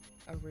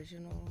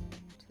original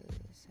to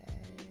say.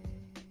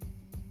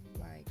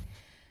 Like,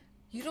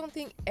 you don't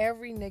think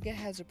every nigga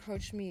has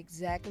approached me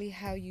exactly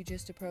how you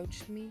just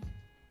approached me?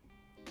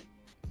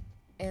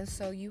 And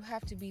so you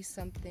have to be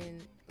something,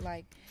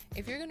 like,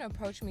 if you're going to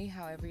approach me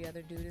how every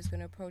other dude is going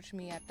to approach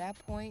me, at that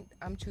point,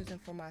 I'm choosing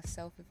for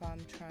myself if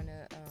I'm trying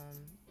to,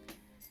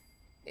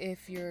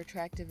 if you're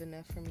attractive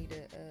enough for me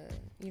to,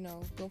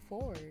 go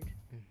forward.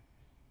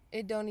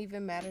 It don't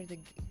even matter.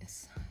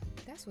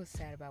 That's what's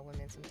sad about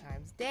women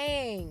sometimes.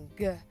 Dang.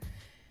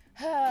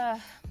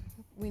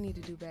 We need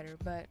to do better,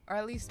 or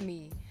at least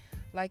me.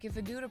 Like, if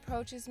a dude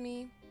approaches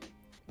me,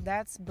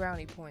 that's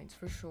brownie points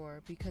for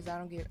sure, because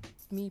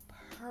me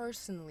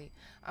personally,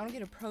 I don't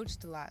get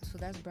approached a lot, so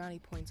that's brownie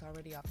points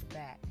already off the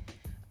bat.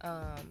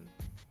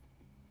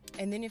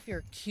 And then if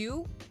you're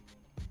cute,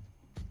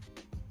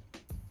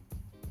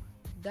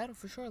 that'll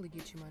for surely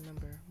get you my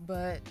number.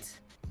 But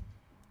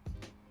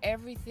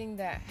everything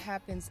that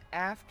happens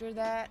after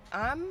that,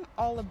 I'm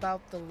all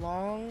about the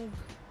long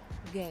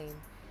game,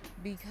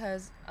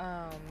 because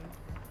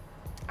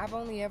I've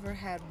only ever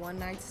had one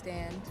night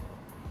stand,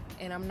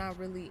 and I'm not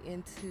really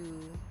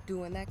into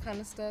doing that kind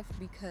of stuff,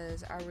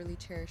 because I really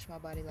cherish my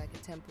body like a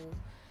temple.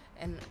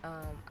 And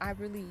I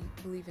really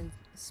believe in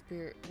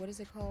spirit. What is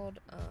it called?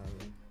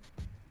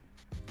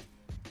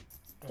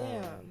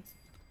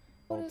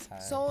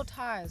 Soul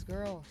ties,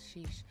 girl.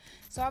 Sheesh.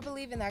 So I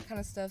believe in that kind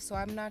of stuff. So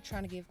I'm not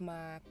trying to give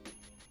my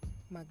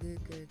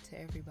good to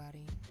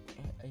everybody.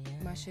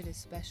 Yeah. My shit is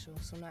special,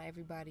 so not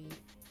everybody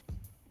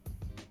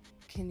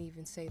can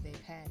even say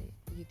they've had it.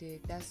 You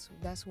dig?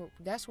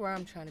 That's where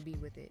I'm trying to be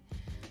with it.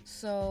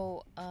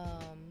 So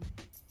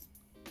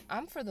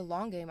I'm for the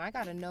long game. I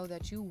gotta know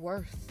that you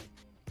worth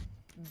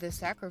the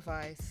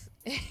sacrifice,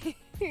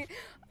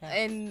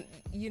 and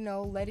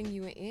letting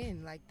you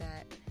in like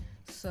that.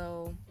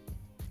 So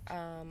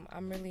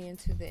I'm really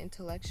into the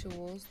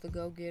intellectuals, the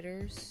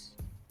go-getters,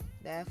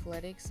 the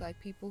athletics, like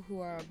people who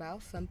are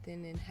about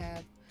something and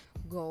have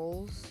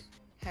goals,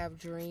 have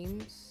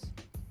dreams,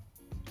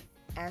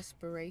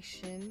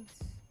 aspirations.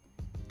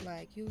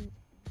 Like, you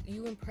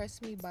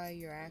impress me by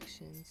your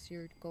actions,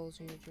 your goals,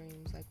 and your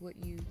dreams, like what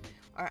you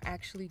are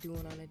actually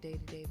doing on a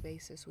day-to-day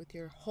basis with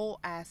your whole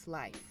ass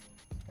life.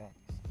 Right.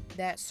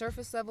 That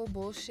surface level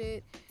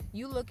bullshit,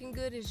 you looking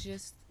good is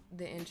just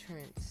the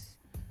entrance.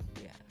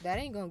 Yeah. That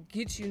ain't gonna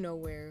get you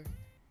nowhere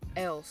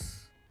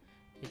else.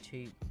 They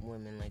treat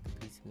women like a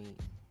piece of meat.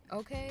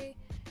 Okay?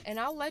 And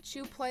I'll let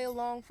you play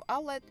along.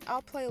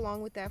 I'll play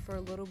along with that for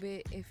a little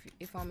bit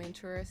if I'm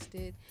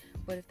interested.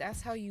 But if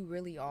that's how you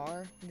really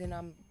are, then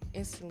I'm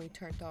instantly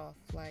turned off.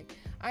 Like,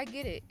 I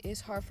get it. It's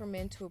hard for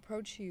men to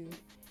approach you.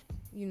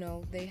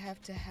 They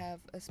have to have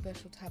a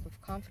special type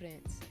of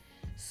confidence.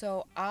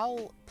 So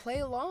I'll play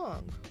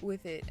along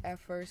with it at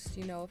first,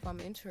 if I'm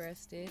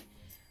interested.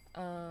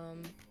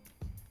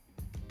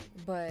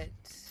 But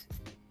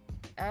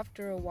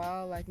after a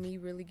while, like, me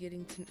really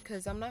getting to,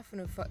 because I'm not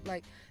finna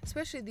like,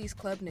 especially these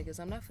club niggas,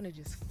 I'm not finna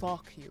just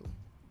fuck you.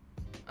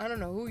 I don't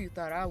know who you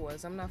thought I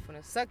was. I'm not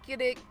finna suck your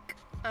dick.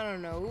 I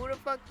don't know who the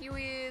fuck you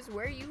is,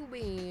 where you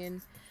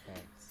been.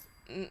 Thanks.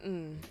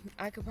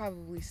 I could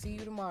probably see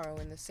you tomorrow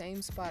in the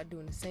same spot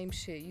doing the same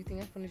shit. You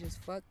think I'm finna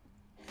just fuck?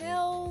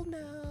 Hell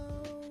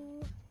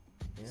no.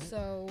 Yeah.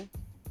 So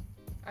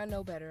I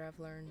know better. I've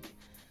learned.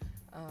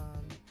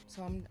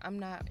 So I'm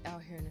not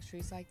out here in the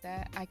streets like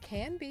that. I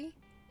can be.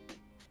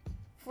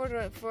 For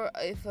if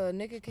a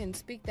nigga can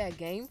speak that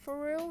game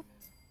for real,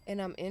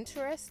 and I'm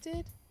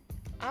interested,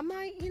 I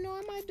might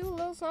do a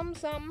little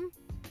something.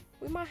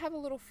 We might have a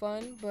little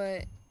fun,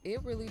 but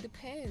it really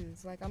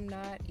depends. Like, I'm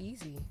not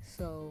easy,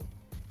 so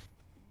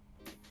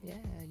yeah,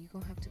 you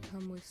gonna have to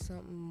come with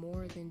something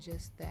more than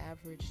just the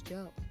average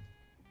Joe.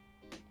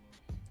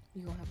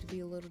 You're gonna have to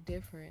be a little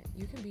different.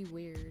 You can be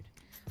weird.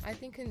 I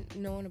think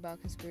knowing about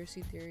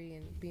conspiracy theory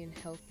and being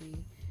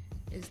healthy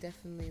is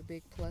definitely a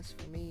big plus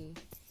for me.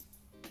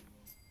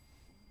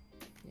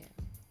 Yeah.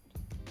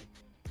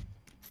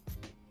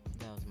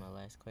 That was my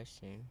last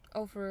question.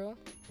 Oh, for real?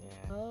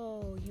 Yeah.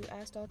 Oh, you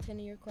asked all 10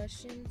 of your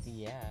questions?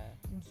 Yeah.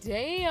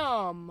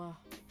 Damn.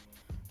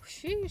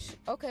 Sheesh.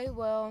 Okay,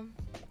 well.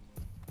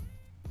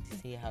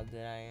 See how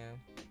good I am?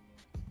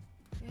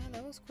 Yeah,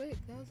 that was quick.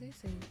 That was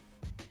easy.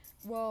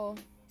 Well,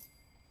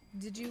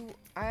 did you...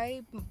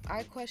 I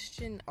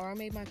questioned, or I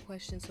made my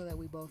question so that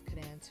we both could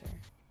answer.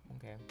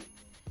 Okay.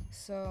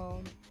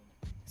 So,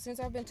 since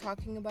I've been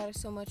talking about it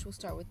so much, we'll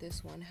start with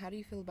this one. How do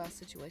you feel about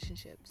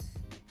situationships?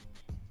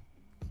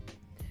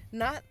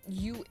 Not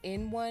you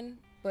in one,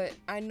 but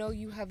I know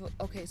you have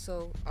okay,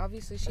 so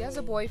obviously she has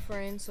a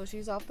boyfriend, so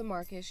she's off the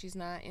market. She's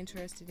not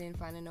interested in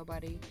finding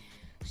nobody.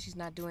 She's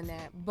not doing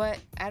that. But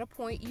at a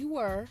point you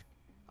were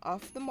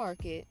off the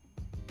market,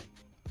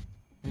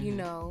 you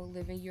know,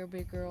 living your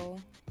big girl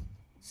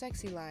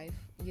sexy life,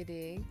 you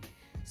dig?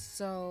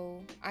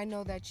 So I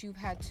know that you've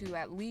had to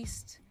at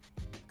least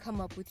come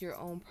up with your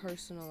own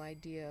personal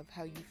idea of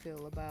how you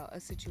feel about a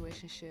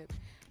situationship,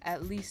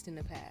 at least in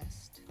the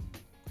past.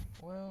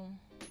 Well,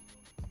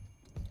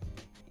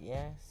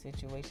 yeah,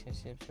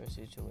 situationships are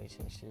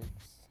situationships.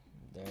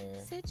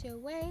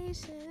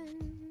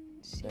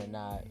 They're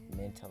not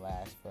meant to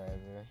last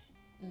forever.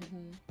 I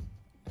mean,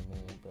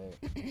 but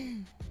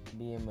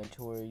being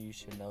mature, you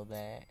should know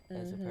that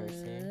as a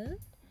person.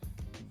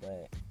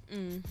 But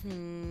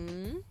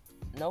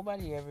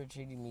nobody ever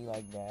treated me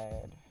like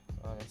that,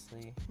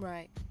 honestly.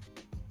 Right.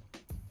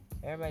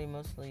 Everybody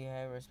mostly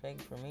had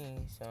respect for me,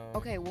 so...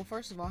 Okay, well,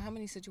 first of all, how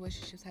many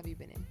situationships have you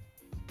been in?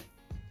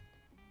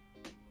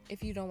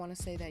 If you don't want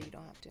to say that, you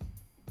don't have to.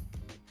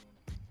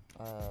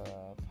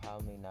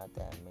 Probably not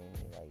that many,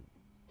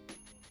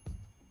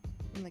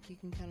 Like you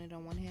can count it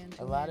on one hand?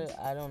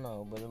 I don't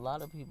know, but a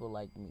lot of people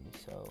like me,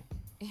 so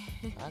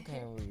I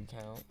can't really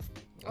count.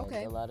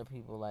 Okay. A lot of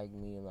people like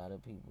me, a lot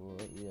of people,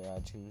 either I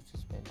choose to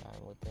spend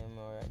time with them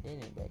or I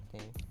didn't back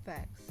then.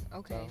 Facts.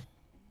 Okay.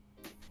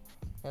 So,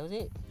 that was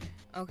it.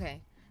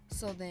 Okay.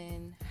 So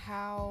then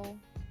how...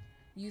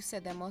 You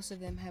said that most of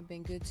them have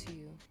been good to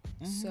you.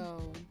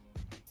 So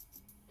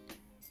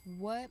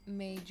what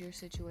made your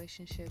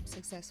situationship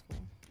successful?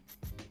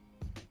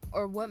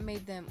 Or what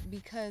made them...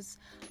 Because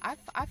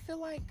I feel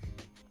like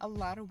a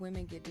lot of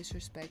women get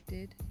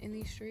disrespected in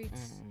these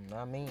streets.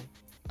 Not me.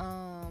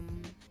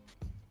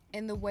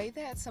 And the way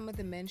that some of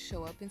the men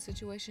show up in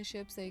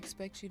situationships, they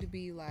expect you to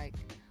be like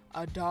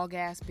a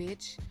dog-ass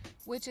bitch.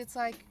 Which it's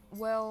like,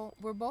 well,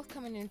 we're both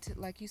coming into...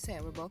 Like you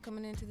said, we're both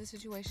coming into the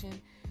situation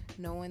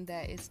knowing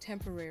that it's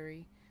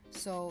temporary.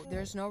 So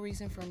there's no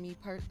reason for me...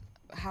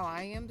 how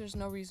I am, there's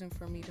no reason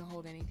for me to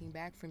hold anything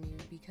back from you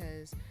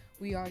because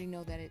we already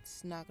know that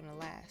it's not gonna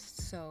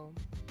last. So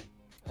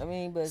I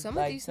mean, but some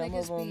like, of these some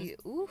niggas of them, be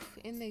oof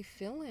in their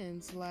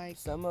feelings. Like,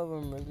 some of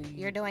them really...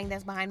 You're doing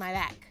this behind my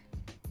back.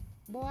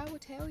 Boy, I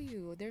would tell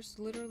you. There's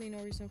literally no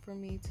reason for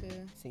me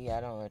to... See, I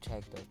don't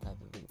attract those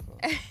type of people.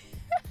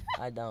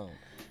 I don't.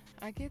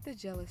 I get the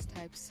jealous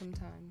types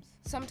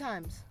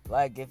sometimes.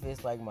 Like, if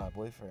it's like my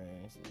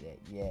boyfriend, that,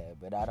 yeah,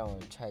 but I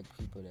don't attract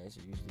people that's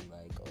usually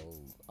like,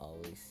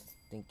 always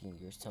thinking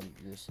you're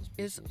suspicious.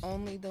 It's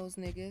only those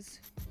niggas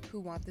who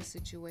want the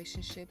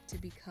situationship to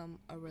become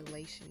a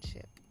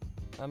relationship.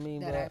 I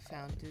mean, that I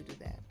found due to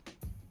that.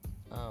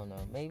 I don't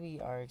know. Maybe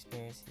our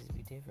experiences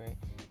be different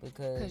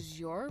because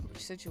your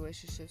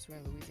situationships were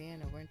in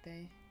Louisiana, weren't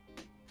they?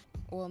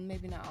 Well,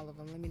 maybe not all of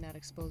them. Let me not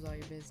expose all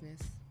your business.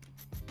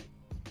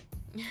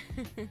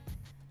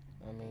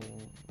 I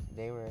mean,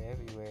 they were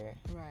everywhere.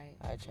 Right.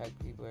 I attract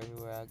people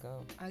everywhere I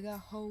go. I got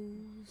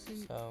hoes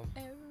in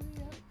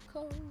every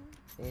code.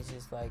 It's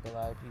just like a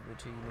lot of people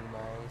treat me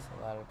nice.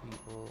 A lot of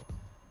people,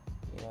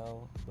 you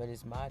know, but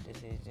it's my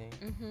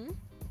decision.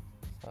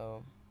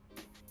 So.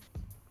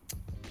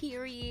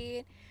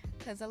 Period.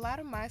 Because a lot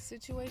of my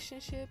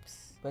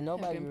situationships but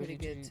nobody have been really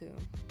pretty good too.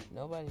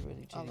 Nobody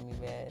really treated me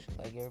bad. Actually.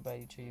 Like,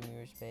 everybody treated me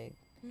respect.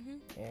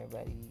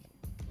 Everybody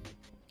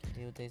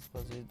did what they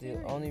supposed to do.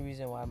 The only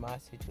reason why my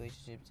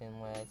situationships didn't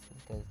last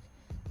is because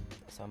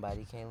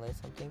somebody can't let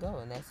something go,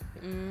 and that's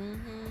it.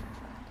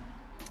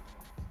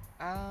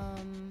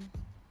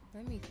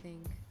 Let me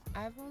think.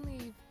 I've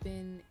only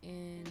been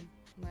in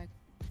like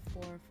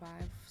 4 or 5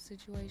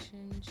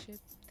 situationship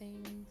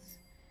things.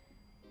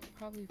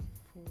 Probably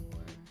 4.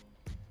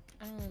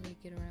 I don't really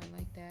get around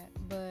like that,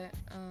 but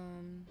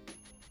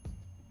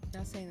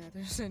not saying that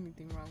there's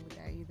anything wrong with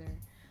that either.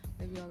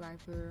 Live your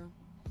life, girl,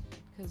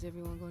 because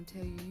everyone gonna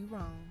tell you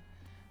wrong.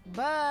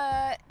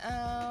 But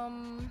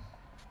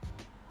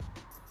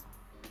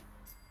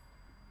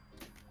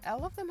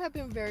all of them have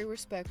been very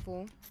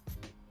respectful,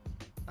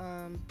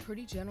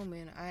 pretty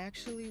gentlemen. I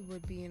actually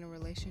would be in a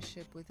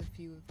relationship with a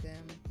few of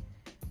them,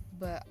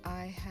 but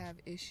I have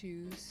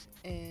issues,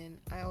 and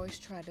I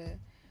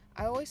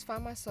always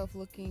find myself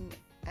looking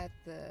at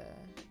the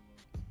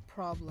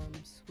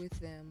problems with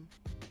them,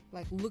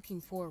 like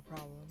looking for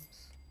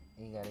problems.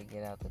 You gotta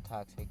get out the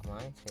toxic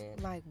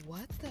mindset. Like,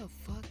 what the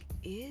fuck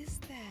is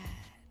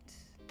that?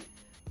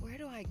 Where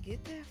do I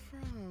get that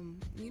from?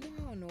 You know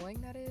how annoying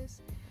that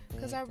is?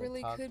 Because I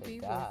really could be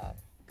God.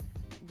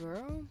 with...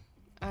 Girl,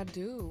 I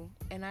do.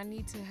 And I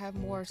need to have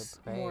more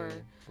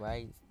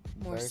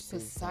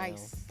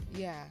precise.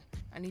 Yeah,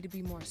 I need to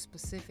be more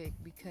specific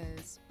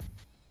because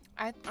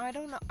I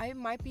don't know. It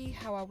might be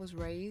how I was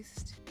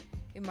raised.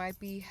 It might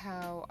be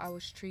how I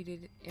was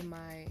treated in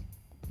my,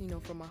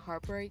 from my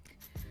heartbreak.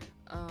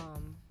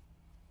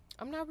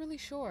 I'm not really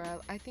sure.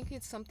 I think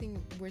it's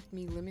something with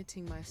me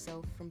limiting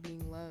myself from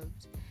being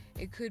loved.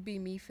 It could be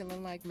me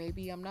feeling like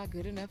maybe I'm not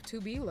good enough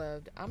to be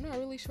loved. I'm not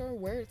really sure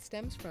where it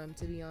stems from,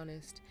 to be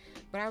honest.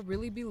 But I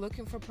really be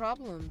looking for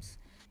problems.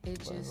 Who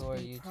are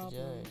you to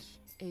judge?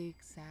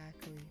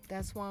 Exactly.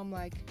 That's why I'm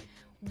like,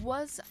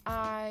 was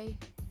I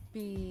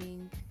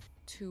being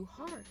too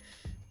harsh?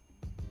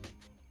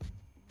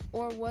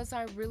 Or was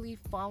I really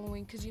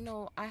following? Because,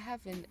 I have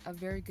a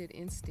very good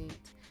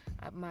instinct.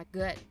 My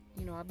gut,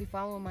 I'll be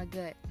following my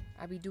gut.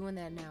 I'll be doing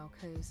that now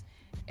because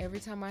every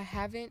time I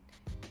haven't,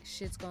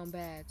 shit's gone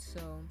bad.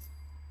 So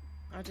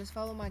I just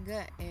follow my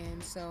gut.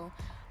 And so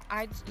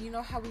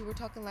how we were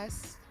talking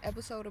last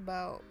episode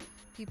about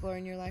people are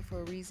in your life for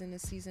a reason, a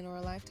season, or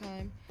a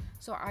lifetime.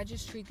 So I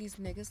just treat these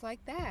niggas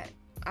like that.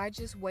 I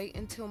just wait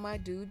until my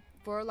dude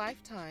for a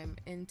lifetime.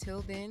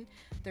 Until then,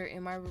 they're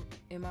in my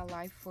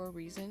life for a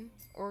reason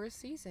or a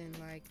season.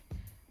 Like,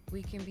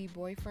 we can be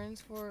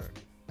boyfriends for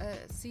a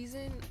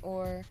season,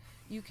 or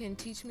you can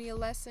teach me a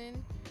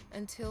lesson.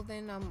 Until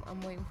then,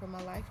 I'm waiting for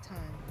my lifetime.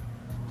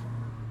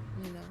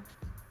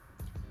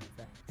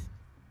 Facts.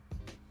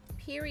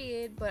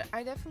 Period. But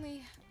I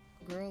definitely,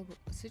 girl,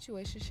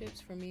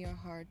 situationships for me are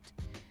hard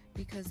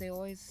because they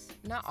always,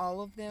 not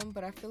all of them,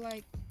 but I feel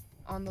like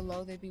on the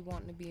low they be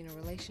wanting to be in a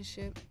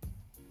relationship,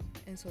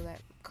 and so that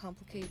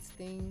complicates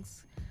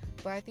things.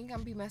 But I think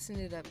I'm be messing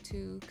it up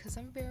too because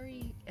I'm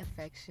very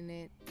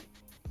affectionate.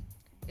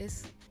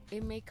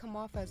 It may come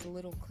off as a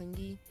little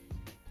clingy,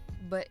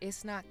 but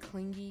it's not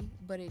clingy,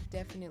 but it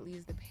definitely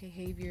is the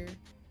behavior.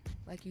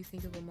 Like, you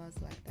think of them as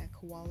like that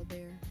koala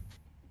bear.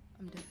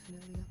 I'm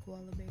definitely a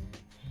koala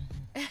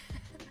bear.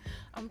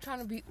 I'm trying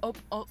to be up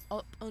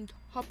on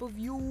top of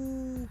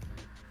you.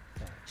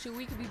 Shoot,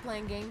 we could be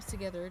playing games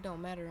together. It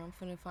don't matter. I'm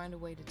finna find a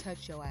way to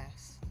touch your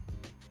ass.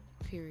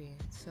 Period.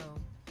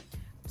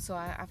 So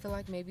I feel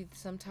like maybe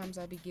sometimes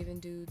I be giving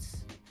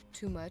dudes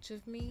too much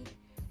of me,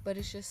 but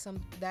it's just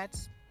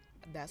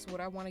that's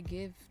what I want to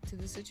give to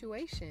the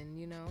situation.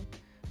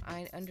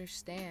 I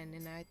understand,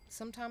 and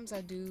sometimes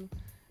I do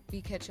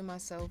be catching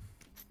myself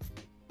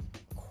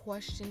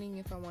questioning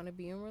if I want to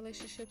be in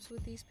relationships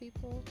with these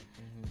people.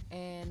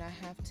 And I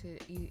have to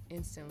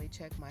instantly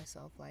check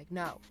myself, like,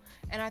 no.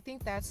 And I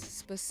think that's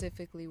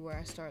specifically where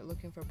I start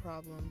looking for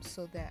problems,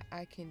 so that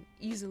I can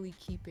easily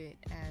keep it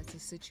as a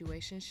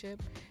situationship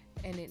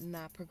and it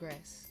not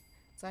progress.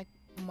 It's like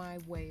my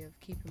way of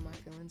keeping my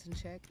feelings in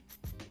check.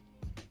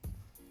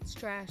 It's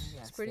trash.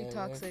 It's pretty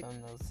toxic.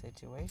 From those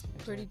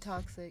situations. Pretty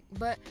toxic.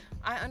 But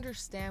I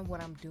understand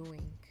what I'm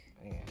doing.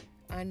 Yeah.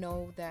 I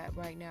know that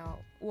right now,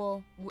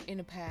 well, in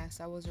the past,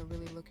 I wasn't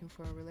really looking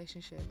for a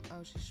relationship. I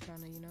was just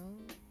trying to,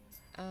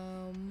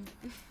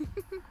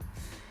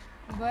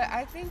 but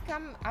I think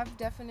I've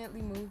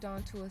definitely moved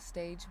on to a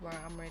stage where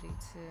I'm ready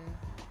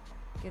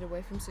to get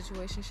away from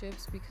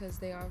situationships because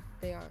they are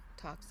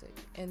toxic,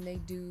 and they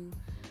do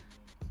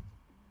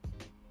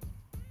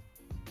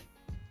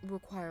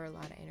require a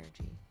lot of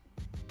energy.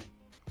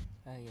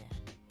 Oh, yeah.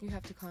 You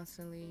have to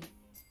constantly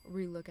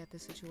relook at the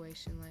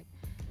situation, like,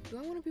 do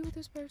I want to be with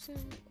this person,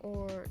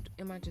 or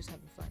am I just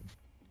having fun?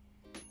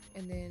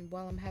 And then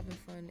while I'm having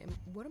fun,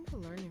 what am I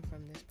learning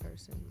from this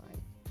person?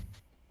 Like,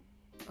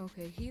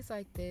 okay, he's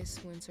like this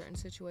when certain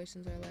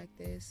situations are like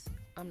this.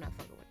 I'm not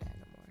fucking with that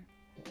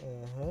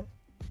no more.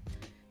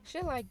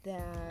 Shit like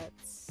that.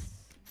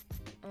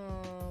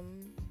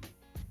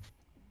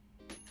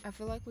 I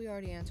feel like we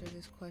already answered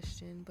this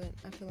question, but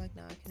I feel like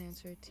now I can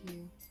answer it to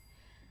you.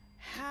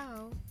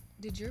 How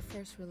did your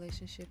first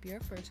relationship, your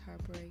first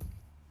heartbreak,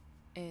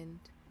 end?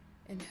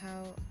 And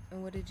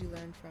what did you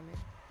learn from it?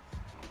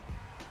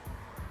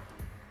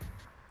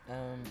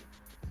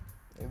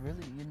 It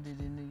really ended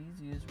in the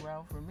easiest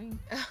route for me.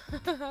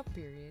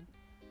 Period.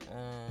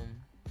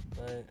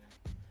 But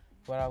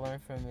what I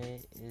learned from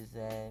it is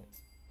that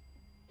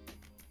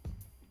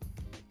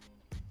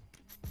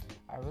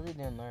I really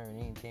didn't learn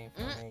anything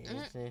from it.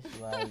 It's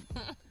just like,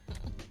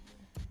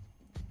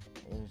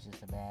 it was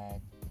just a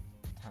bad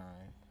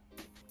time.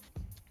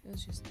 It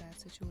was just a bad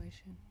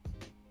situation.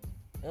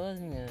 It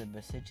wasn't even a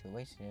bad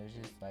situation. It was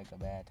just like a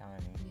bad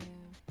timing. Yeah.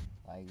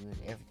 Like,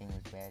 everything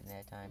was bad in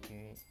that time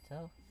period.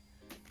 So,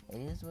 it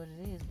is what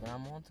it is. But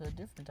I'm on to a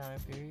different time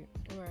period.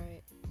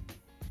 Right.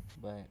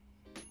 But,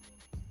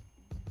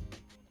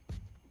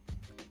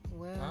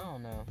 well, I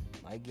don't know.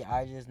 Like,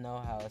 I just know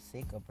how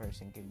sick a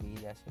person can be.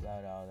 That's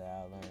about all that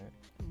I learned.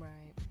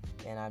 Right.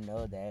 And I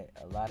know that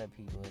a lot of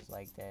people is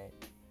like that.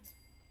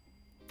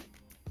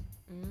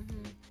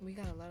 We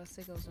got a lot of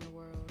sickos in the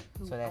world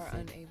who So are that's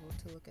it. unable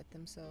to look at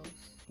themselves.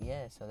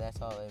 Yeah, so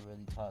that's all it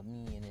really taught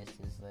me, and it's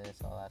just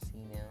that's all I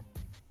see now.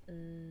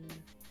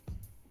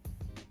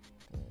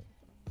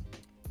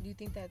 But Do you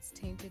think that's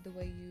tainted the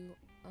way you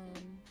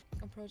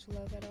approach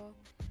love at all,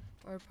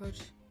 or approach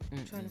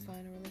trying to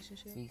find a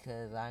relationship?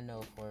 because I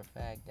know for a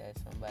fact that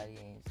somebody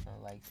ain't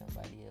gonna like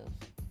somebody else,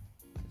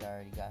 because I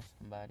already got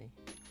somebody.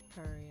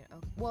 Period.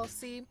 Okay. Well,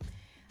 see,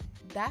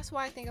 that's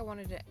why I think I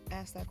wanted to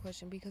ask that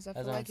question, because I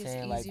feel That's what I'm like it's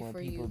saying. easy Like when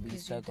for people you be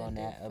because you stuck on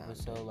did that found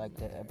episode, like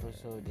the another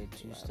episode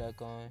that you love.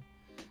 stuck on,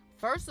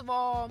 First of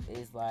all,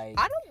 it's like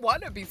I don't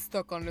want to be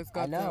stuck on this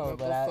I goddamn know,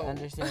 but I episode.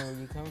 understand where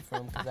you come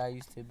from because I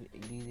used to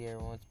be there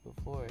once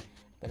before.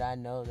 But I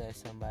know that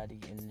somebody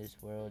in this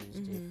world is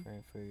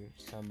different for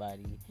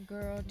somebody.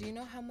 Girl, do you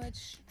know how much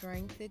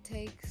strength it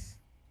takes?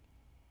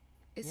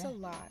 It's a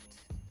lot.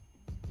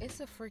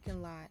 It's a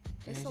freaking lot.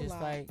 It's just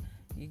lot. like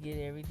you get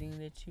everything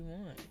that you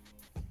want.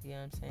 You know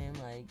what I'm saying?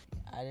 Like,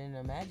 I didn't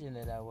imagine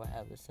that I would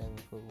have a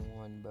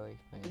 7'1"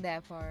 boyfriend.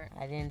 That part.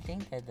 I didn't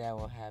think that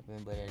would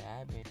happen, but it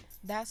happened.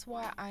 That's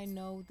why I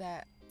know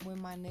that when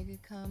my nigga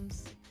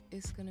comes,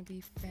 it's gonna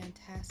be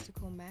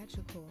fantastical,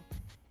 magical.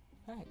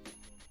 Right.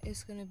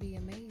 It's gonna be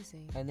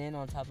amazing. And then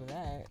on top of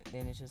that,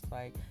 then it's just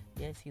like,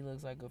 yes, he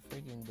looks like a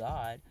freaking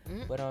god.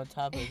 But on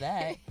top of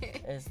that,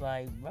 it's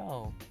like,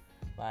 bro,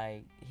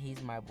 like,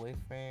 he's my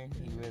boyfriend.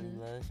 He really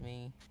loves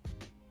me.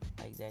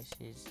 Like, that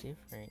shit's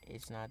different.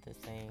 It's not the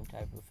same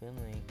type of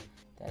feeling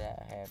that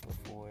I had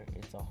before.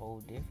 It's a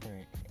whole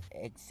different,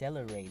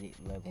 accelerated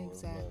level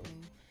of love.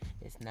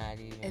 It's not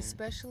even...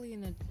 Especially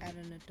at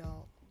an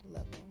adult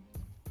level.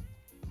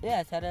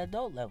 Yeah, it's at an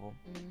adult level.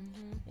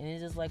 And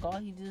it's just like, all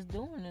he's just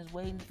doing is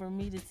waiting for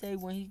me to say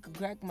when he could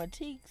crack my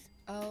cheeks.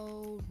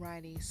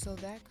 Alrighty. So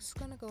that's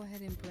going to go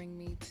ahead and bring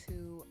me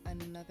to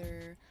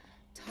another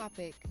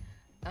topic.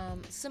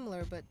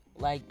 Similar, but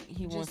like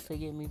he wants to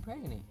get me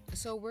pregnant.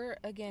 So we're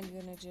again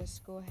gonna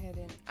just go ahead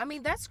and I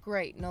mean that's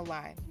great, no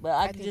lie. But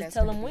I can just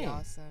tell him when.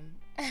 Awesome.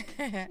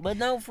 But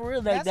no, for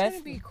real, like that's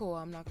gonna be cool.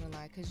 I'm not gonna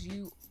lie, because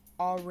you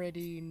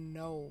already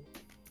know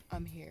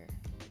I'm here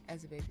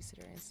as a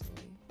babysitter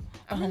instantly.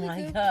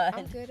 God,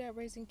 I'm good at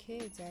raising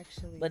kids,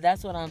 actually. But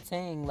that's what I'm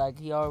saying. Like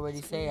he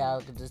already say I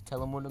could just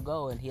tell him when to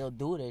go, and he'll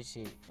do that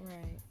shit.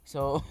 Right.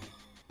 So.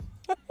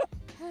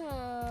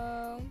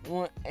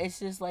 It's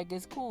just like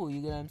it's cool,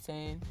 you get what I'm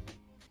saying?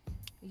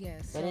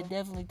 Yes. But it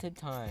definitely took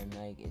time.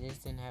 Like it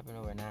just didn't happen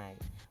overnight.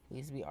 We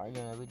used to be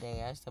arguing every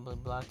day. I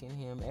started blocking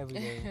him every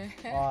day,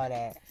 all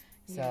that.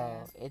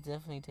 So it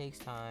definitely takes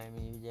time,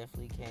 and you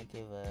definitely can't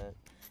give up.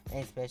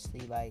 And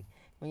especially like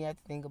when you have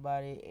to think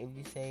about it. If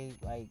you say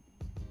like,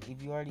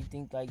 if you already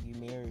think like you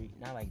married,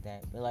 not like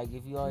that, but like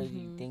if you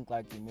already think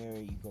like you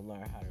married, you can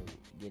learn how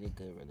to get a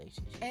good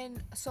relationship.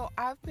 And so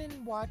I've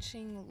been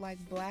watching like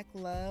Black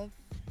Love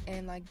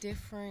and like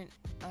different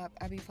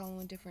I be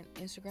following different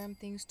Instagram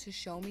things to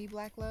show me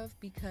Black Love,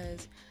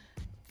 because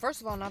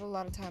first of all, not a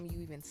lot of time you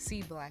even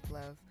see Black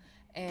Love,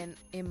 and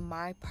in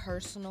my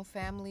personal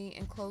family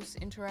and close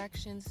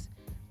interactions,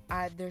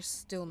 there's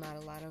still not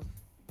a lot of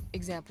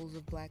examples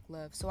of Black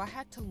love. So I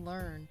had to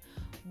learn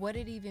what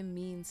it even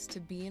means to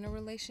be in a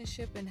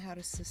relationship and how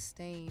to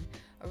sustain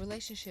a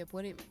relationship,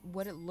 what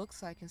it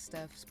looks like and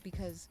stuff,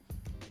 because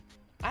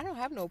I don't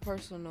have no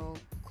personal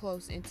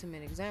close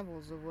intimate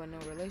examples of what no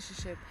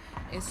relationship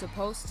is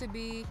supposed to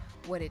be,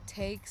 what it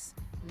takes,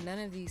 none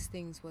of these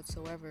things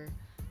whatsoever.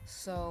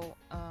 So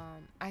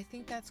I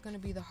think that's going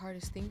to be the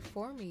hardest thing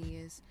for me,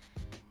 is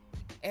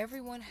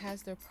everyone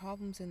has their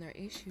problems and their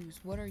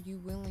issues. What are you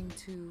willing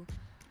to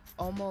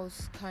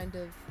almost kind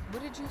of,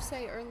 what did you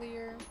say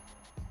earlier,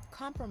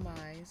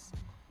 compromise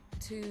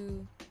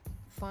to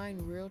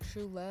find real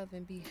true love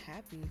and be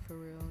happy for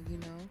real, you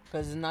know?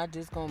 Because it's not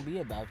just gonna be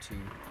about you.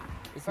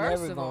 It's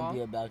First never of gonna all,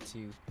 be about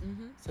you.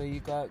 So you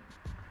got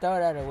throw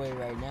that away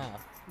right now.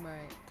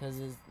 Right. Because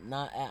it's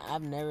not.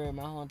 I've never in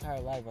my whole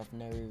entire life I've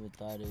never even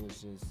thought it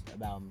was just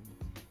about me.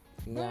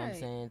 You know what I'm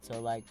saying? So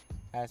like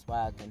that's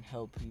why I can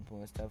help people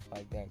and stuff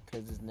like that,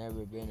 because it's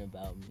never been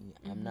about me.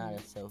 I'm not a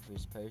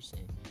selfish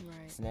person. Right.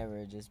 It's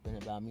never just been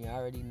about me. I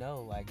already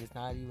know, like, it's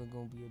not even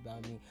gonna be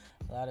about me.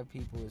 A lot of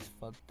people is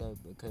fucked up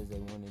because they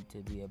want it to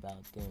be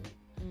about them.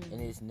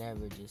 And it's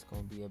never just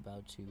gonna be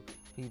about you.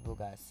 People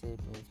got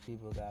siblings,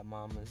 people got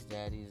mamas,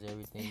 daddies,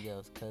 everything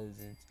else,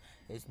 cousins.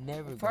 It's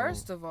never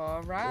First of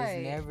all, right.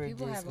 It's never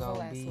people just have a whole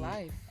gonna be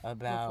life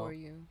about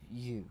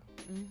you.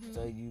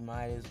 So you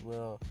might as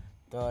well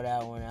throw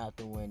that one out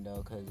the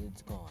window, because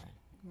it's gone.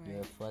 Right. You're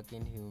a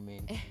fucking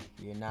human.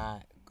 You're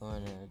not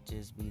gonna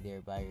just be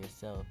there by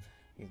yourself.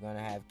 You're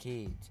gonna have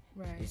kids.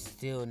 Right. It's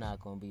still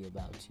not gonna be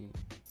about you.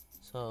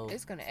 So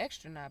it's gonna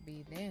extra not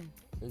be then.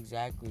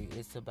 Exactly.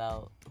 It's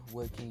about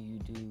what can you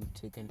do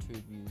to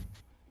contribute.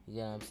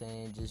 You know what I'm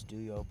saying? Just do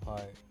your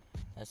part.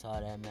 That's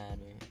all that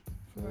matters.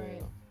 For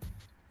real.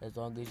 As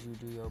long as you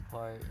do your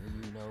part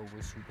and you know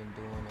what you've been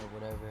doing or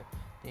whatever,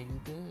 then you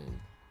good.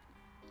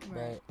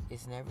 Right. But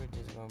it's never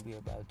just gonna be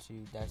about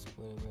you. That's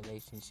what a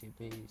relationship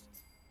is.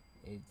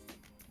 It's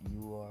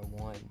you are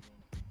one.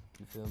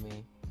 You feel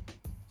me?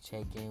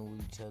 check in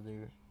with each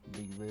other,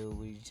 be real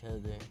with each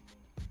other,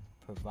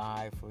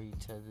 provide for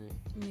each other.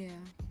 Yeah.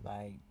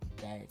 Like,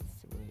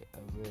 that's what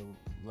a real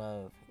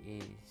love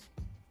is.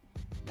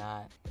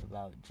 Not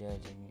about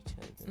judging each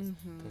other.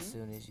 Mm-hmm. As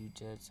soon as you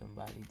judge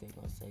somebody, they're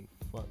going to say,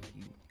 fuck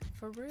you.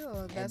 For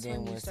real. That's and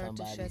then when you start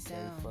to shut say,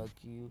 down. fuck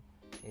you,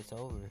 it's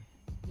over.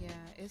 Yeah,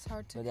 it's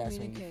hard to But that's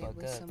when you communicate fuck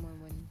with up.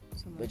 someone when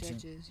someone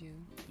judges you.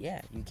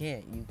 Yeah, you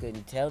can't. You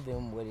couldn't tell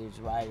them what is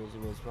right or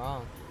what's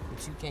wrong,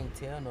 but you can't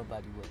tell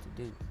nobody what to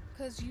do.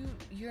 Because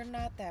you're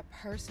not that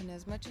person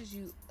as much as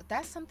you...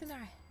 That's something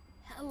I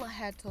hella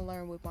had to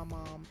learn with my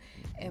mom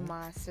and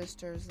my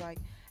sisters. Like,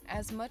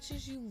 as much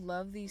as you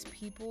love these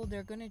people,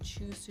 they're going to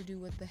choose to do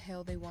what the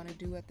hell they want to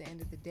do at the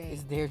end of the day.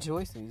 It's their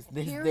choices.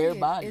 It's Period. Their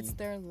body. It's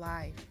their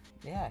life.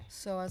 Yeah.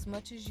 So as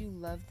much as you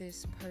love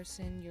this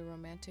person, your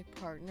romantic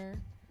partner,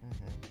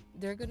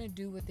 they're gonna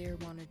do what they're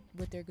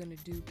gonna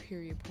do.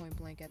 Period. Point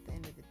blank. At the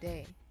end of the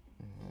day.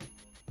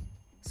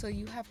 So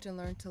you have to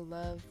learn to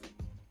love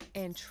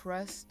and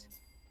trust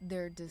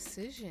their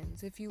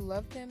decisions. If you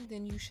love them,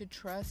 then you should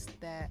trust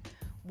that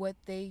what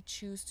they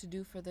choose to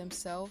do for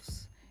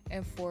themselves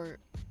and for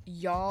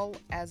y'all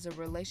as a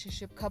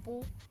relationship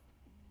couple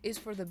is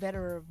for the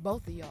better of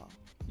both of y'all.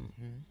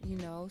 You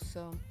know,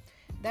 so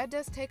that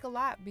does take a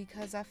lot,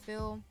 because I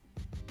feel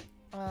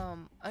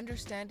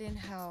understanding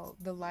how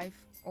the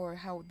life or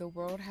how the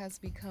world has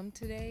become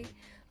today,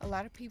 a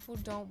lot of people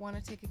don't want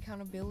to take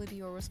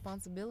accountability or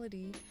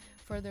responsibility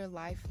for their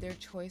life, their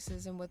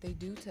choices, and what they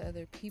do to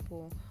other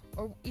people,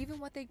 or even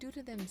what they do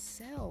to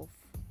themselves.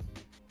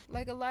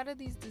 Like, a lot of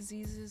these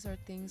diseases are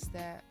things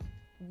that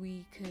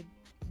we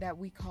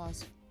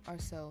cause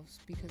ourselves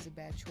because of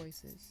bad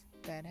choices,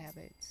 bad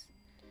habits.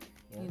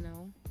 You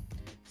know,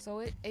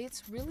 so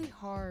it's really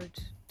hard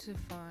to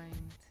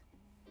find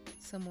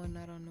someone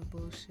not on the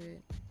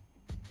bullshit.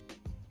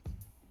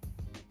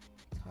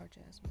 It's hard,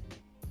 Jasmine.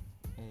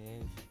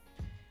 It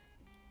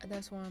is.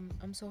 That's why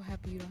I'm so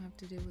happy you don't have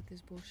to deal with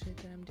this bullshit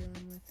that I'm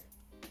dealing with.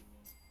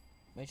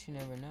 But you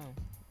never know.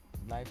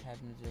 Life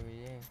happens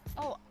every day.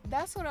 Oh,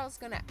 that's what I was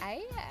gonna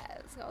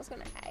ask. I was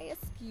gonna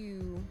ask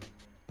you.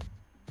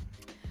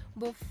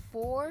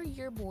 Before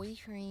your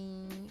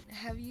boyfriend,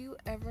 have you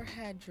ever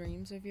had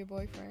dreams of your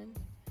boyfriend?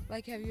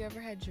 Like, have you ever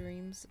had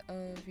dreams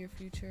of your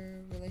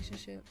future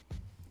relationship?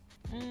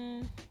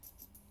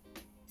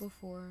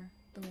 Before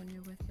the one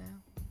you're with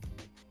now?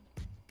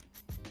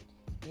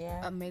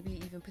 Yeah. Maybe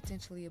even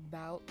potentially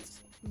about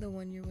the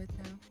one you're with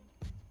now?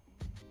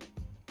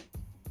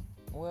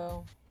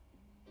 Well,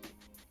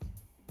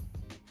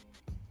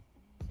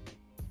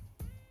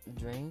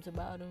 dreams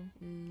about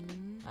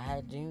him? I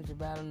had dreams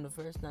about him the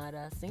first night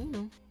I seen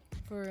him.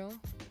 For real?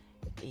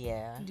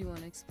 Yeah. Do you want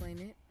to explain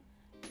it?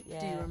 Yeah.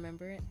 Do you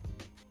remember it?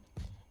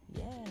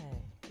 Yeah.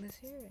 Let's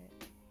hear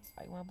it.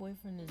 Like, my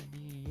boyfriend is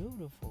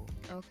beautiful.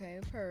 Okay,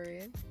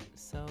 period.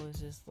 So it's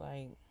just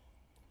like,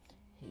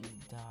 he's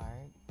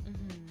dark.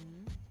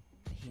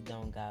 He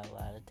don't got a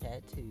lot of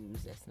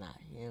tattoos. That's not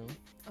him.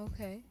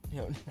 Okay. He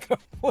only got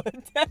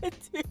one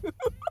tattoo.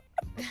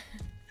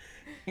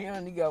 He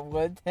only got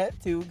one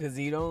tattoo because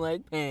he don't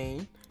like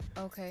pain.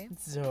 Okay.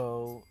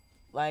 So,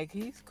 like,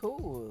 he's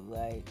cool.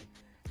 Like,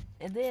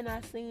 and then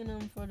I seen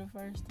him for the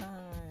first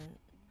time,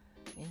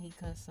 and he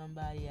cussed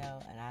somebody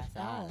out, and I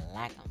said, I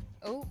like him.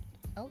 Oh,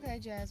 okay,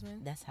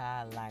 Jasmine. That's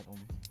how I like him.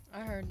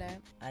 I heard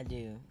that. I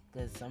do,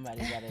 because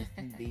somebody gotta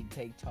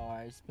take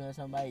charge. Spend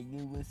somebody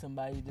you with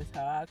somebody. That's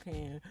how I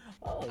can.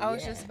 Oh, I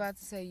was just about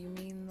to say, you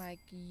mean like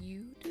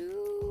you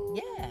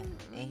do? Yeah,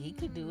 and he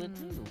could do it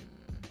too.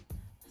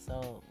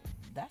 So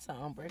that's an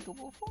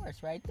unbreakable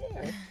force right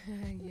there.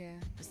 Yeah.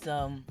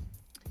 So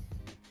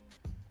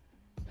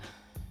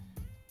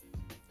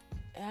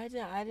I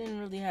didn't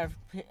really have,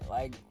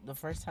 like, the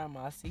first time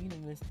I seen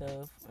him and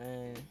stuff,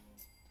 and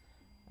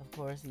of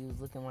course he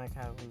was looking like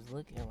how he was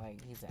looking, like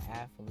he's an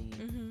athlete.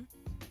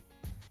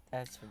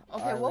 That's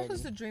okay. already. What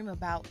was the dream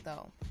about,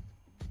 though?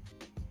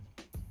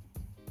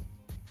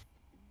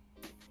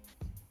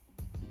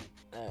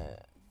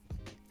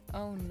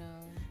 Oh no.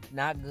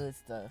 Not good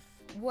stuff.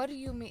 What do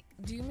you mean?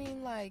 Do you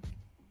mean like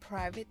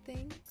private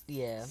things?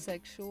 Yeah.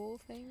 Sexual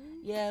things?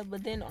 Yeah,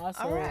 but then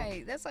also. All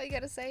right, that's all you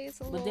gotta say. It's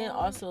a little. But then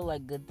also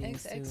like good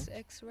things too.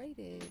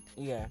 X-rated.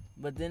 Yeah,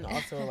 but then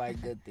also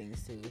like good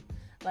things too.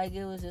 Like,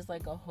 it was just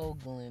like a whole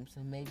glimpse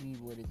of maybe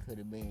what it could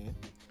have been.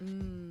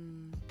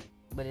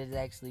 But it's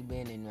actually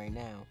been in right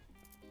now.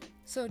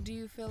 So do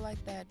you feel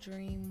like that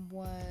dream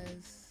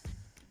was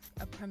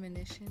a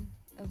premonition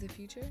of the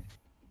future?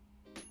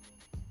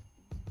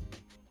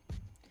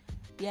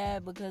 Yeah,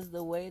 because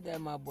the way that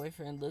my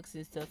boyfriend looks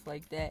and stuff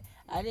like that,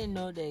 I didn't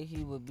know that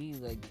he would be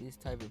like this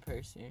type of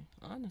person,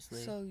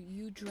 honestly. So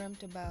you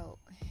dreamt about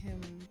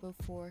him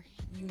before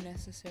you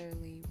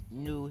necessarily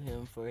knew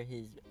him for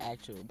his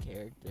actual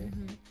character.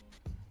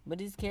 But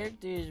his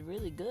character is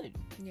really good.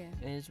 Yeah.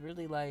 And it's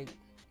really, like,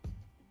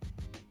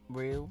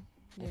 real.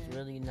 Yeah. It's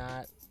really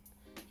not...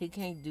 He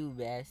can't do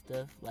bad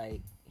stuff. Like,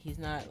 he's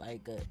not,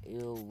 like, a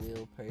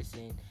ill-will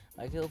person.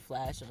 Like, he'll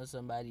flash on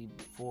somebody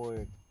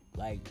for,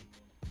 like,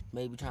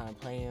 maybe trying to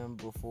play him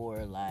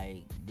before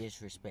like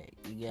disrespect.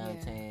 You get what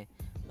I'm saying?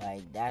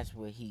 Like that's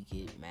where he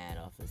get mad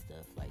off of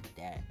stuff like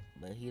that.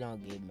 But he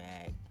don't get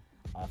mad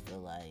off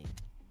of like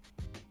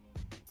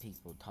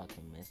people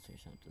talking mess or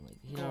something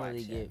like that. He don't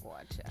really get.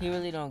 He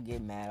really don't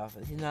get mad off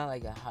it. He's not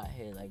like a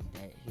hothead like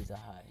that. He's a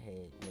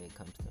hothead when it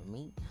comes to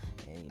me.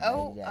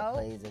 Anybody that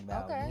plays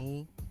about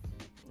me,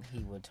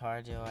 he will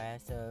charge your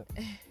ass up.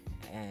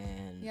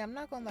 And yeah, I'm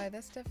not gonna lie.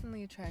 That's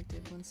definitely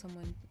attractive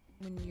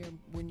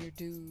when your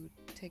dude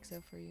takes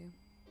up for you.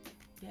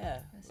 Yeah,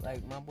 that's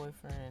like my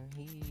boyfriend.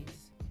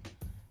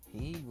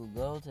 He will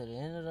go to the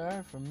end of the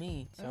earth for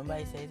me.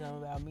 Somebody say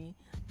something about me,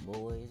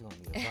 boy, it's gonna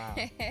be a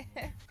problem.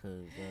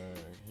 Cause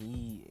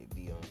he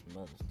be on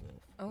some other stuff.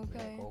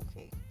 Okay. Like,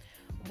 okay.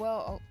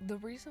 Well, the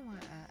reason why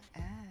I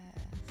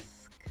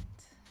asked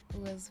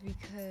was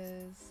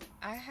because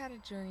I had a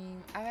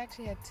dream. I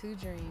actually had two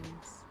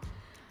dreams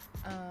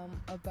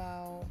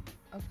about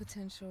a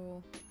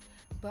potential,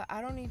 but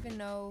I don't even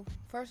know.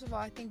 First of all,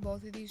 I think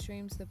both of these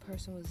dreams, the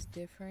person was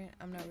different.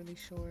 I'm not really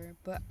sure,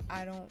 but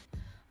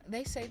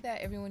they say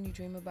that everyone you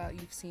dream about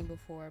you've seen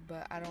before,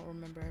 but I don't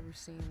remember ever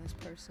seeing this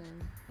person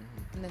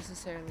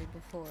necessarily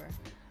before.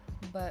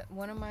 But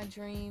one of my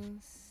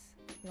dreams,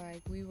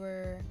 like, we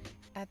were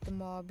at the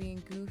mall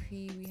being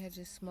goofy. We had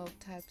just smoke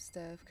type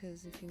stuff,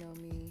 because if you know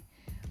me,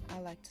 I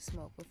like to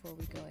smoke before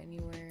we go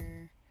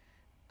anywhere.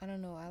 I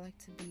don't know, I like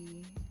to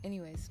be...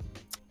 Anyways,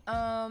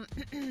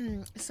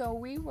 so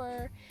we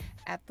were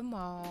at the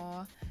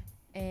mall,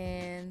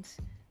 and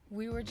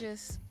we were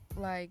just,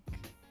 like,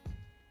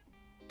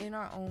 in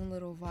our own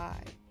little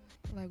vibe.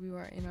 Like, we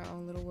were in our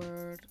own little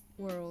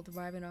world,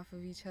 vibing off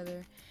of each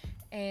other.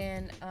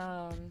 And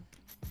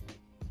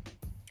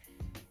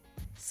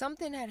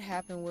something had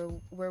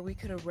happened where we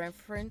could have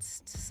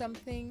referenced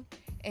something,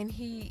 and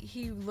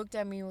he looked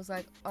at me and was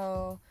like,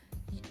 oh,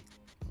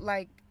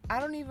 like, I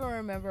don't even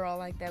remember all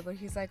like that, but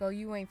he's like, oh,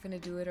 you ain't finna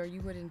do it, or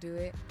you wouldn't do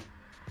it.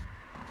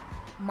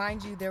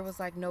 Mind you, there was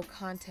like no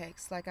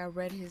context. Like, I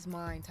read his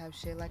mind type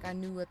shit. Like, I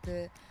knew what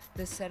the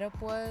setup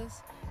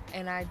was,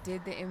 and I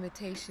did the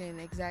imitation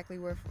exactly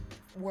word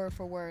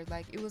for word.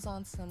 Like, it was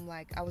on some,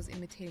 like, I was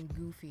imitating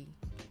Goofy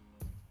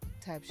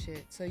type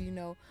shit. So, you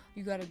know,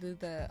 you gotta do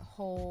the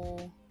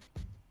whole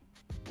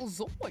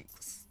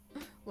zoinks.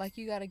 Like,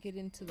 you gotta get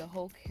into the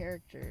whole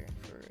character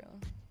for real.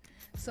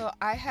 So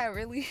I had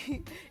really,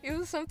 it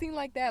was something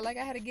like that. Like,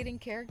 I had to get in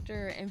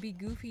character and be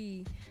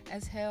goofy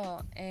as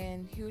hell.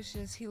 And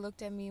he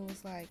looked at me and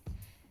was like,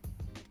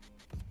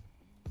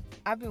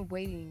 I've been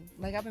waiting.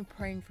 Like, I've been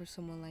praying for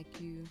someone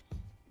like you.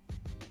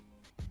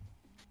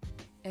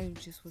 And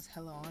it just was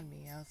hella on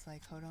me. I was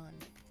like, hold on.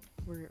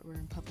 We're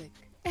in public.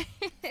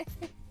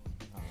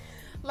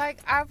 Like,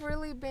 I've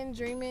really been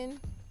dreaming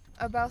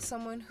about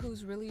someone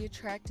who's really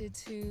attracted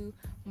to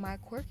my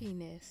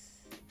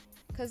quirkiness.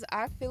 Because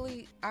I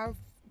fully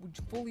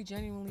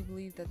genuinely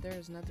believe that there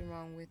is nothing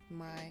wrong with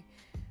my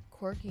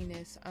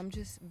quirkiness. I'm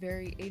just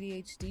very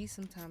ADHD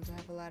sometimes. I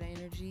have a lot of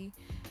energy,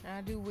 and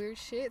I do weird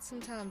shit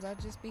sometimes. I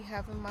just be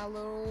having my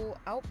little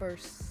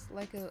outbursts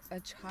like a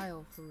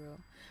child for real.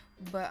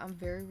 But I'm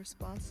very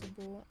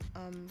responsible.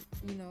 I'm,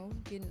 you know,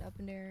 getting up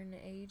in there in the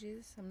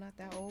ages. I'm not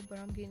that old, but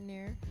I'm getting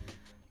there.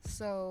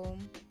 So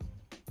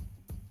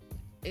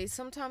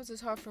sometimes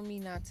it's hard for me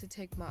not to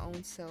take my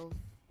own self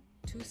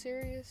too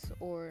serious,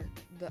 or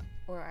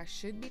I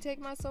should be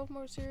taking myself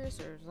more serious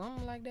or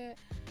something like that.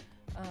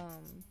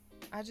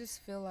 I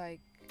just feel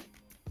like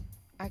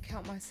I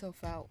count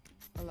myself out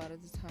a lot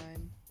of the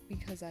time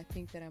because I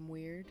think that I'm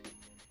weird,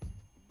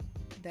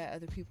 that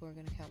other people are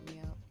gonna count me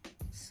out.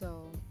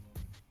 So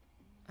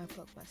I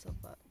fucked myself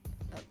up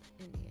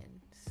in the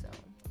end. So,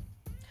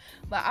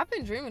 but I've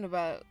been dreaming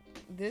about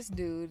this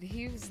dude.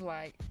 He was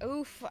like,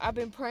 oof, I've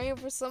been praying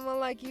for someone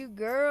like you,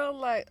 girl.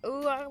 Like,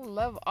 ooh, I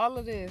love all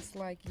of this.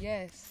 Like,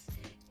 yes,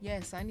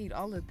 I need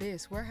all of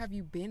this. Where have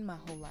you been my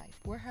whole life?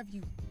 Where have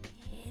you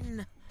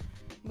been?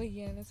 But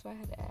yeah, that's why I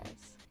had to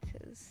ask,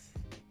 because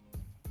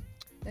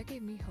that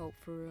gave me hope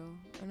for real.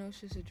 I know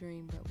it's just a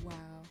dream, but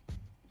wow,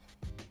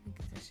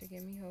 that shit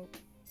gave me hope.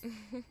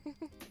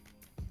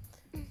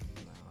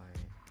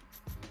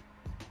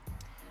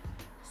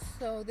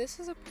 So this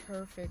is a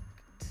perfect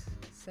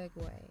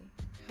segue.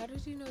 How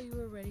did you know you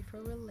were ready for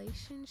a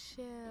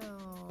relationship,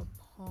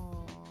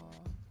 Paul?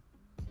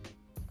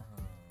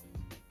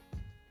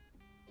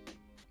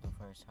 The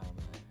first time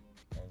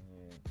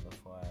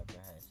before I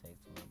ever had sex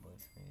with my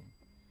boyfriend,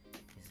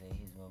 he said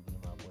he's gonna be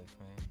my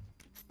boyfriend.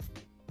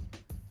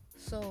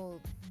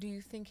 So, do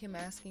you think him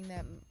asking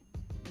that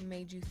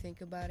made you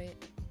think about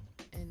it,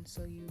 and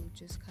so you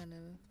just kind of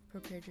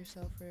prepared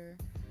yourself for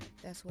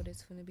that's what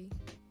it's gonna be?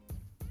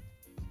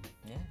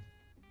 Yeah.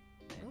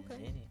 Okay.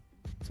 Did it.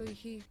 So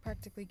he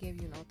practically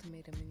gave you an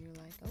ultimatum, and you're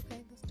like,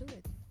 okay, let's do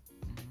it.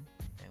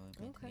 And we've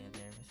been together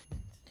ever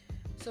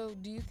since. So,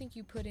 do you think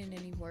you put in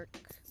any work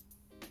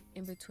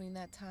in between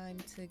that time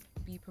to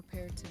be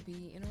prepared to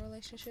be in a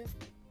relationship?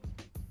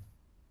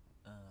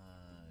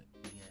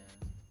 Yeah.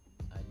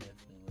 I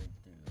definitely went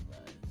through a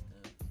lot of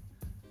stuff.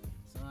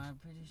 So I'm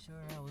pretty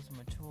sure I was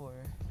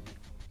mature.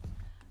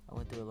 I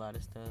went through a lot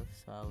of stuff,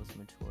 so I was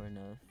mature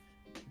enough.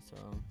 So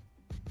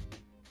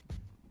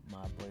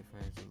my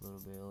boyfriend's a little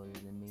bit older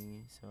than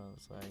me, so I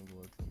was like,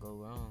 what can go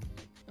wrong?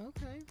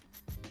 Okay.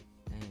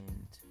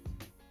 And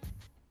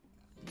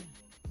yeah,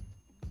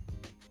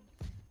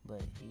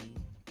 but he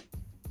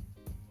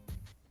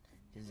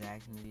just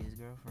asked me to be his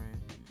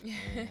girlfriend,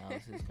 and I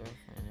was his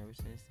girlfriend ever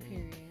since then.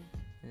 Period.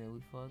 And then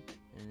we fucked,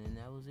 and then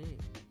that was it.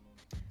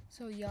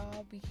 So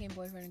y'all became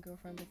boyfriend and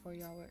girlfriend before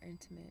y'all were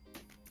intimate.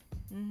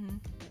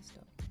 That's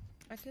dope.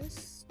 I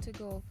guess to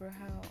go over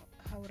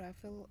how would I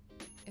feel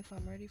if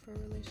I'm ready for a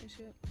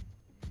relationship.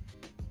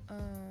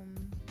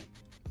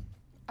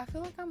 I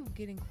feel like I'm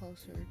getting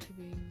closer to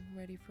being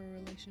ready for a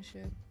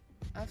relationship.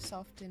 I've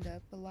softened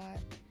up a lot.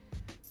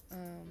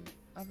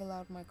 I've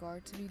allowed my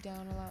guard to be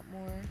down a lot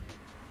more.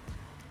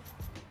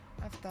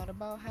 I've thought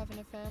about having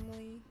a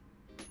family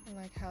and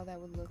like how that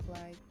would look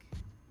like.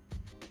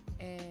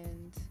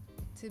 And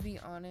to be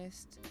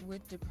honest,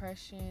 with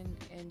depression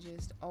and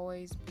just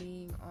always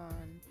being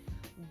on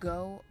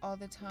go all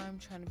the time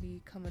trying to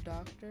become a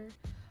doctor,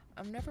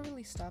 I've never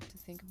really stopped to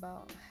think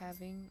about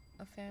having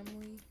a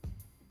family.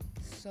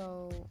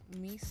 So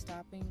me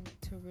stopping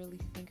to really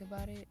think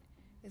about it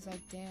is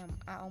like, damn,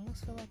 I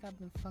almost feel like I've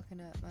been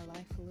fucking up my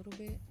life a little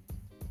bit.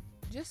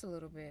 Just a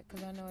little bit,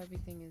 because I know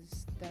everything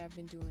is that I've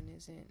been doing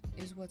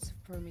is what's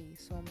for me,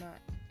 so I'm not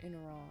in the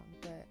wrong.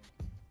 But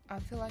I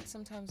feel like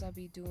sometimes I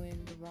be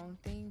doing the wrong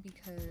thing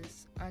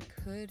because I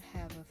could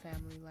have a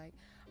family. Like,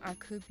 I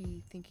could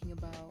be thinking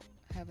about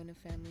having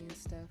a family and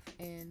stuff,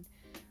 and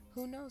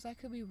who knows, I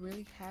could be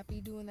really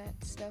happy doing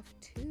that stuff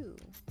too.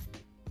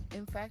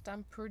 In fact,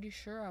 I'm pretty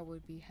sure I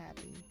would be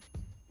happy.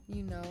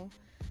 You know,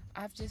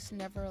 I've just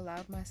never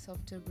allowed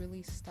myself to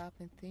really stop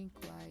and think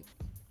like,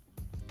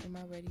 am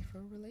I ready for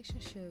a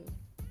relationship?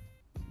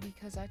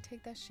 Because I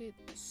take that shit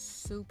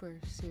super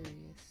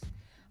serious.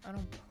 I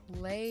don't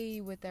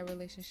play with that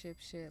relationship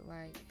shit.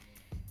 Like,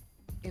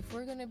 if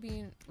we're gonna be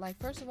in, like,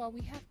 first of all, we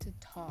have to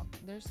talk.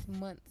 There's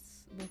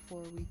months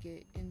before we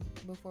get in,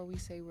 before we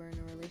say we're in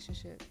a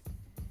relationship.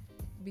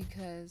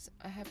 Because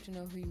I have to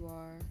know who you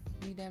are.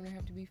 We damn near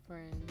have to be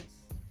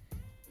friends.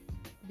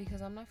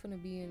 Because I'm not gonna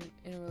be in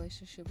a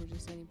relationship with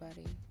just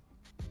anybody.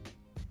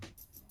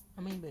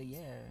 I mean, but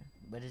yeah,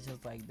 but it's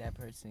just like that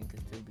person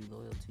could still be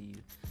loyal to you.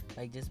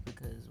 Like, just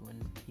because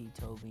when he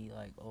told me,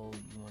 like, oh,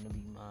 you want to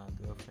be my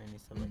girlfriend and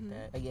stuff like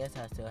that, I guess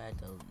I still had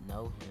to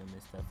know him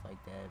and stuff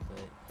like that,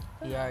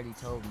 but he already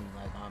told me,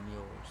 like, I'm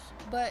yours.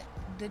 But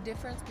the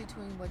difference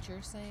between what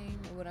you're saying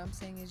and what I'm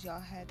saying is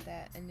y'all had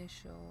that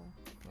initial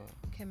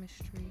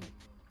chemistry.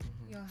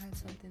 Y'all had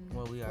something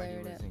that we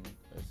already flared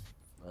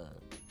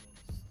up.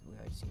 We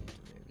already seen each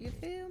other every You day.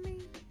 feel me?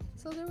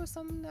 So there was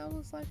something that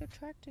was like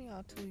attracting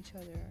y'all to each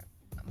other.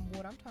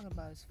 What I'm talking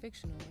about is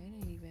fictional. It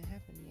ain't even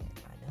happened yet.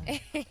 I know.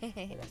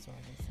 But that's what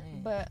I'm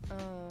saying. But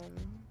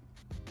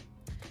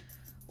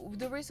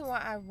the reason why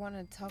I want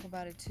to talk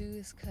about it too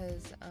is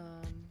because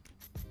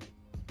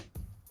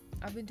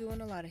I've been doing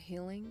a lot of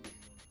healing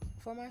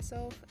for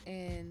myself,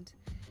 and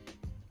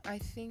I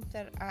think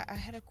that I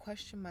had to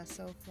question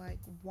myself, like,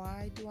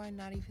 why do I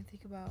not even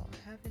think about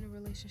having a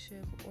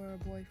relationship or a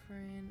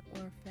boyfriend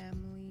or a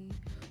family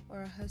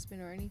or a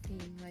husband or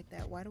anything like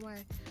that? Why do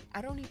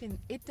I don't even,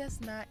 it does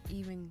not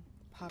even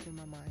pop in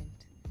my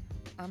mind.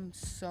 I'm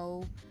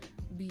so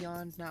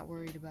beyond not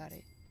worried about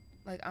it.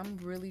 Like, I'm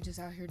really just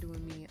out here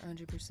doing me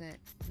 100%.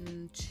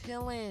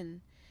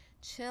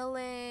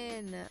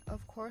 Chilling.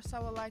 Of course I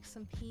would like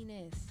some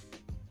penis.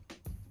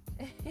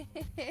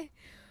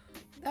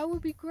 That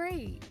would be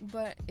great,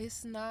 but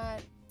it's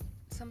not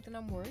something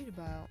I'm worried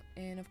about.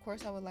 And of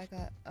course I would like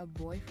a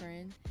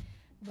boyfriend,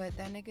 but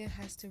that nigga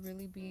has to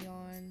really be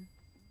on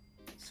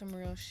some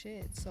real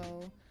shit.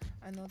 So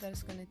I know that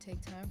it's gonna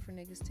take time for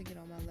niggas to get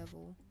on my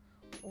level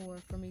or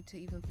for me to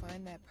even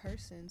find that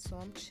person. So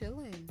I'm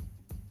chilling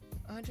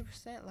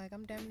 100%. Like,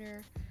 I'm damn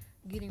near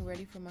getting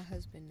ready for my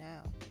husband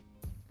now,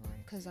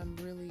 because I'm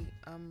really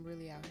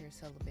out here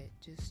celibate,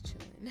 just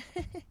chilling.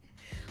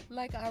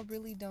 Like, I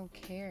really don't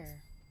care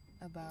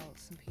about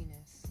some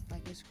penis.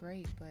 Like, it's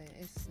great, but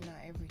it's not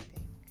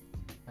everything.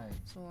 Right.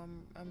 So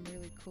I'm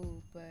really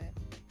cool, but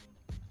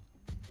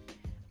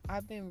I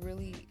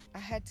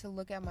had to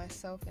look at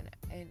myself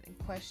and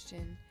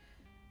question,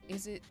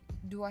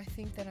 do I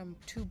think that I'm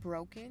too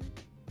broken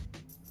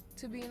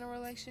to be in a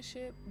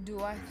relationship?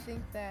 Do I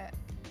think that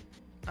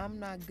I'm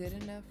not good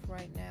enough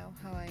right now,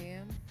 how I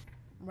am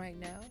right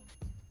now?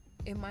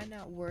 Am I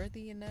not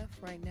worthy enough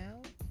right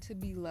now to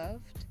be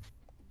loved?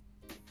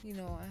 You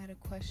know, I had to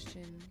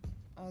question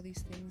all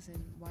these things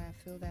and why I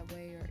feel that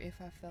way, or if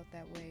I felt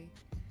that way.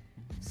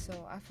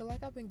 So I feel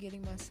like I've been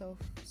getting myself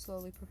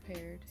slowly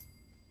prepared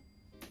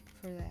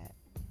for that.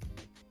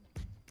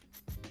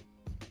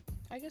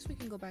 I guess we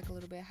can go back a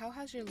little bit. How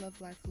has your love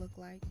life looked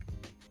like?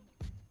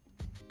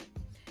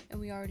 And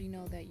we already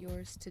know that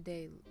yours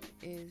today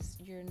is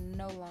you're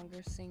no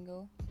longer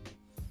single,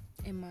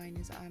 and mine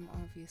is I'm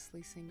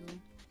obviously single.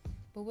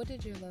 But what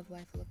did your love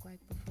life look like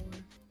before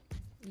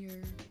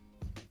your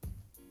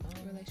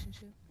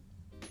relationship?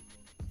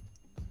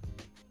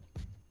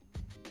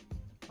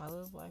 My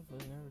love life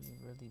was never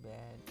really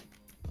bad.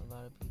 A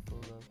lot of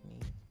people love me.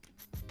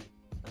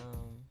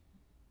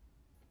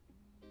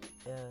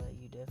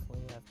 You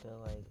definitely have to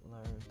like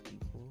learn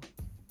people.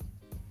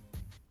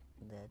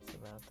 That's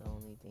about the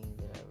only thing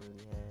that I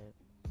really had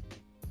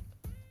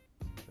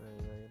to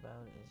really worry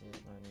about is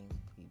just learning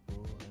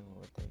people and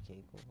what they're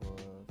capable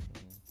of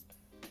and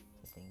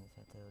the things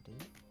that they'll do.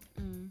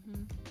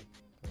 Mm-hmm.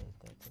 But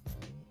that's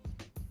about it.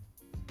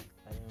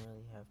 I didn't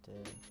really have to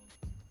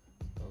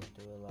go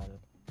through a lot of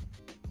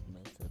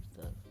messed up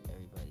stuff.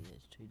 Everybody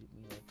has treated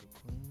me like a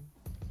queen.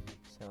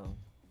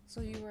 So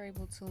you were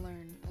able to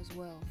learn as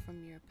well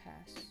from your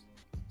past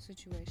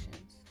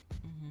situations.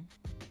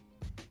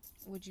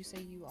 Would you say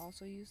you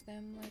also use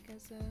them like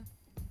as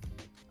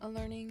a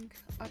learning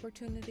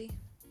opportunity?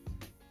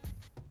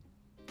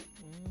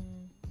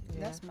 Yeah.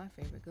 That's my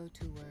favorite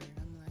go-to word.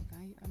 I'm like,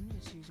 I'm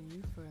just using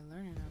you for a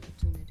learning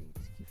opportunity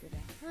to keep it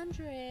at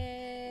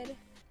 100.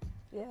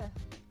 Yeah.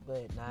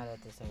 But not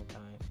at the same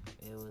time.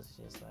 It was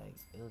just like,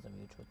 it was a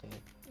mutual thing.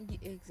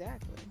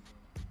 Exactly.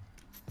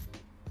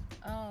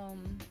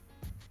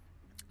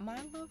 My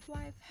love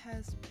life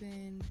has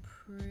been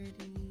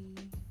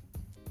pretty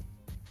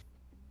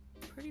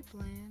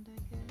bland, I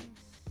guess.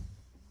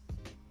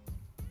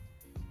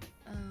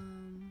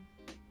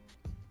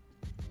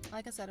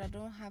 Like I said, I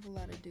don't have a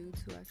lot of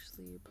dudes who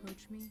actually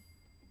approach me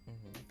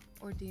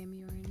or DM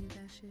me or any of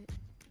that shit.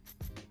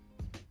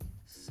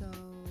 So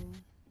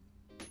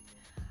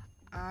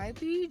I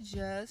be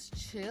just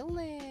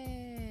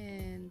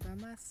chilling by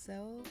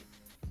myself,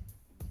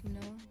 you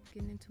know,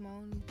 getting into my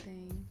own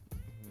thing.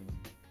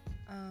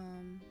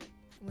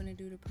 When a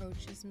dude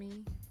approaches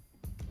me,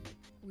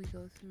 we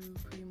go through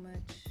pretty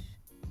much,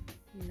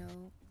 you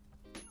know,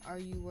 are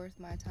you worth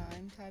my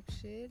time type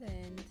shit,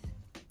 and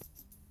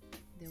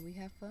then we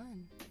have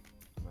fun.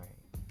 Right.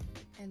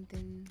 And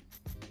then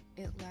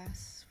it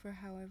lasts for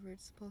however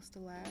it's supposed to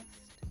last,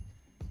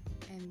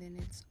 and then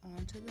it's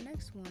on to the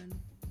next one.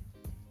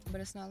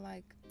 But it's not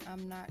like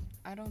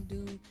I don't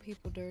do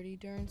people dirty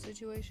during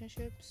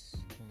situationships.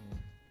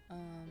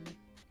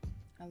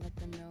 I let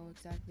them know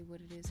exactly what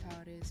it is, how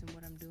it is, and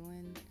what I'm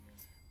doing,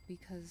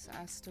 because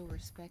I still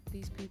respect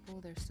these people.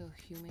 They're still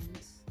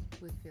humans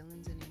with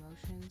feelings and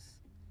emotions.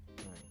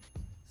 Right.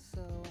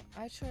 So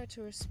I try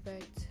to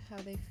respect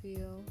how they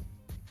feel,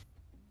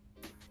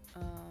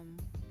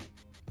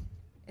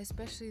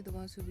 especially the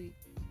ones who be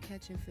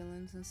catching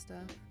feelings and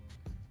stuff.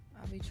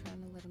 I'll be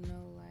trying to let them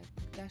know, like,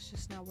 that's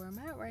just not where I'm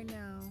at right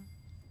now.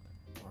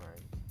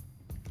 Right.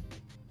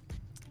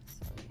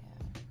 So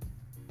yeah,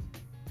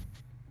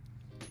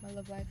 my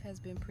love life has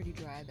been pretty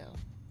dry though,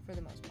 for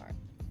the most part.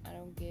 I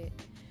don't get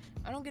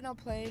no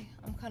play.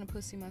 I'm kind of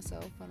pussy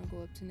myself. I don't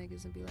go up to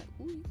niggas and be like,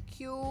 ooh, you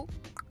cute,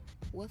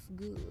 what's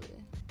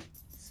good?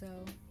 So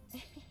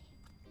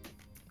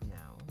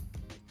No.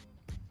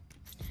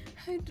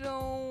 I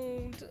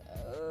don't.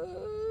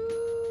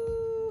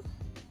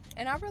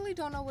 And I really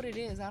don't know what it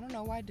is. I don't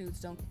know why dudes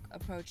don't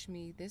approach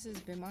me. This has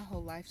been my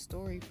whole life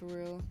story, for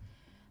real.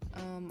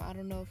 I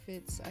don't know if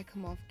it's I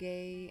come off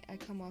gay, I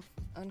come off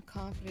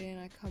unconfident,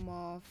 I come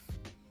off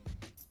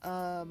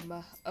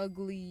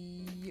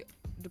ugly,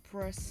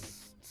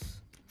 depressed,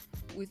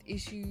 with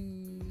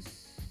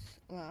issues.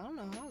 Well, I don't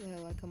know how the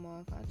hell I come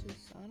off. I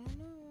don't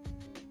know.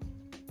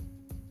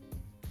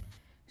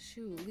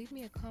 Shoot, leave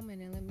me a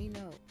comment and let me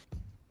know,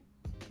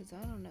 because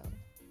I don't know.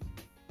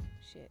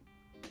 Shit.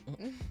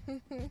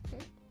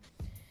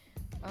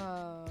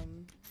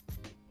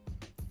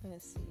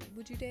 Let's see.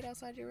 Would you date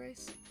outside your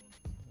race?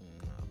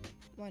 No.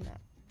 Why not?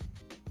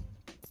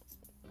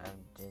 I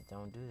just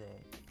don't do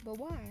that. But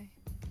why?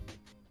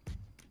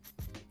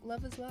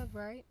 Love is love,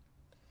 right?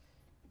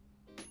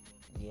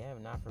 Yeah,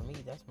 not for me.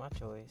 That's my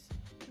choice.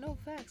 No,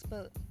 facts.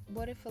 But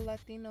what if a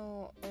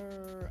Latino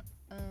or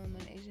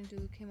an Asian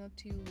dude came up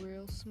to you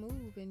real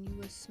smooth and you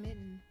was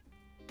smitten?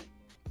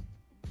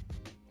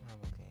 I'm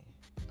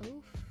okay.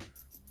 Oof.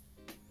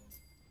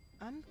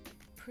 I'm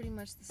pretty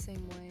much the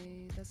same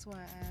way. That's why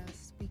I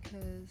asked,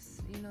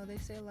 because, you know, they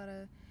say a lot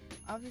of,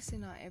 obviously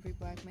not every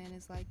black man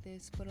is like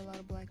this, but a lot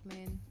of black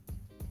men,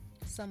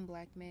 some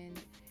black men,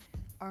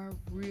 are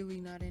really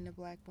not into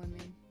black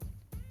women.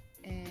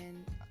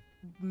 And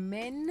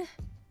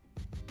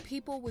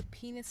people with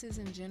penises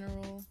in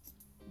general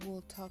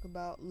will talk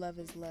about love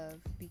is love,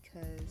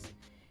 because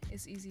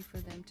it's easy for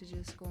them to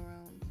just go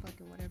around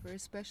fucking whatever,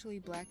 especially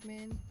black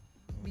men,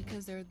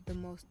 because they're the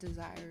most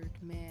desired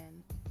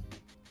man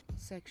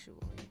sexually.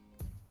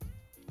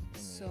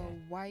 So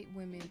white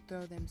women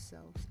throw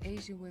themselves,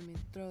 Asian women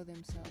throw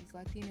themselves,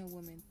 Latino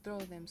women throw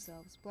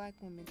themselves, black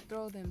women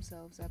throw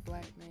themselves at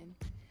black men.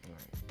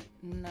 Right.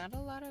 Not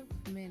a lot of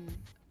men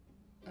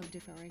of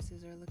different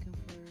races are looking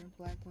for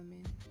black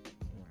women.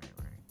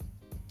 Right.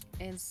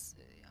 And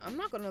I'm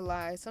not gonna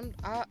lie,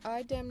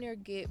 I damn near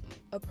get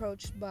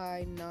approached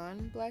by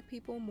non-black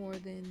people more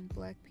than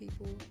black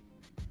people.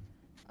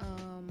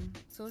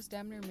 So it's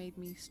damn near made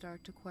me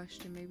start to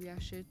question maybe I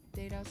should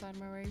date outside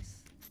my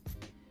race.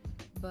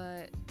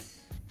 But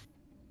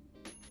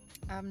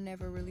I've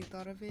never really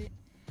thought of it,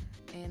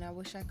 and I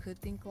wish I could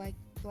think like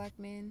black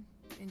men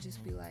and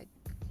just be like,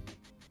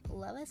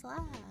 love is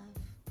love.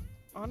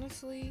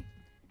 Honestly,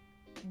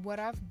 what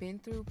I've been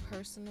through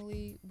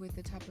personally with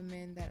the type of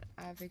men that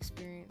I've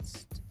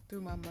experienced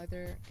through my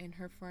mother and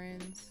her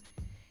friends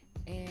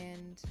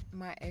and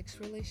my ex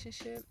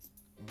relationship,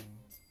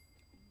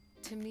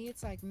 to me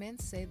it's like men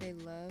say they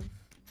love,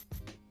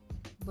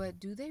 but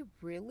do they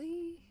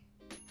really?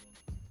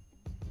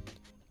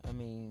 I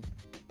mean,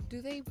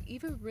 do they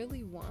even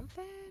really want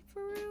that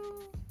for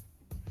real?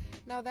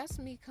 Now that's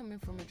me coming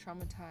from a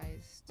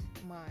traumatized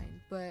mind,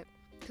 but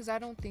because I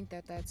don't think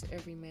that that's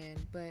every man,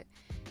 but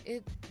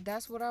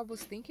that's what I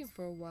was thinking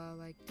for a while.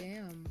 Like,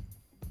 damn,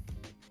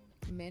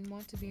 men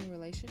want to be in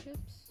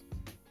relationships?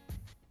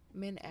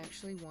 Men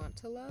actually want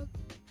to love?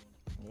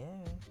 yeah.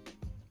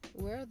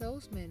 Where are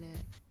those men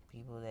at?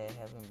 People that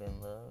haven't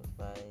been loved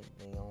by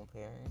their own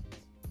parents,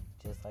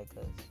 just like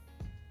us.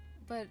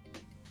 But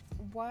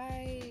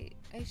why?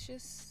 It's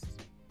just,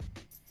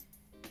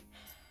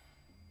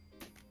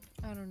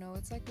 I don't know.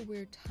 It's like a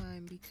weird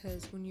time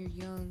because when you're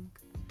young,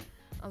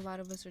 a lot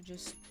of us are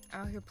just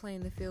out here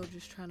playing the field,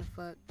 just trying to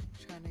fuck,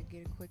 trying to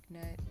get a quick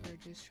nut, or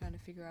just trying to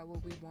figure out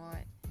what we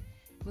want.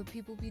 But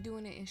people be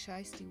doing it in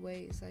shysty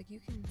ways. Like, you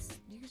can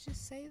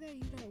just say that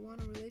you don't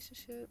want a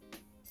relationship.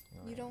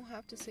 Right. You don't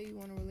have to say you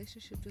want a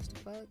relationship just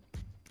to fuck.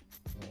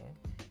 Yeah.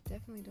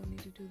 Definitely don't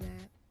need to do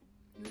that.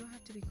 We don't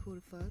have to be cool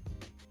to fuck.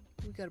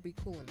 We gotta be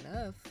cool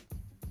enough,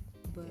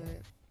 but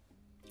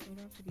we don't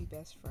have to be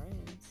best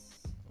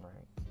friends.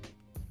 Right.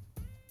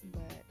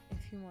 But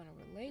if you want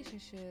a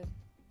relationship,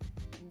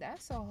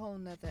 that's a whole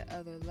nother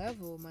other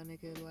level, my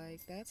nigga. Like,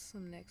 that's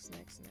some next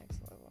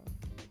level.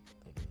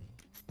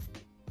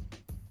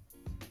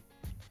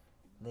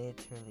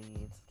 Literally,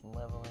 it's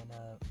leveling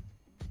up.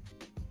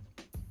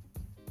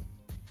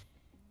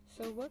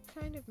 So what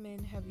kind of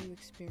men have you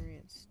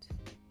experienced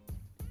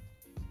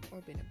or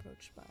been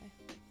approached by?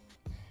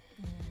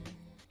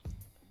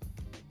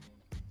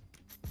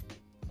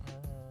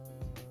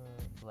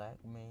 Black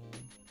men,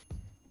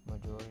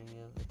 majority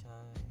of the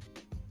time.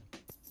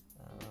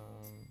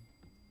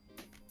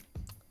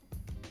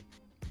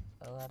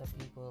 A lot of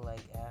people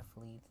like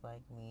athletes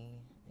like me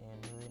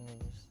and hood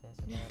niggas. That's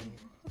about it.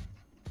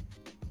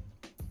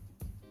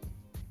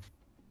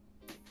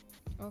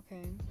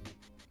 Okay.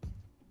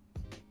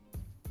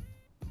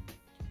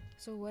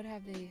 So what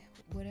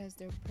has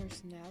their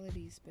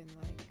personalities been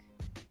like?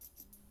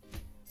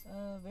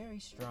 Very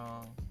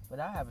strong. But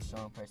I have a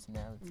strong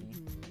personality.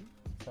 Mm-hmm.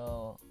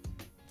 So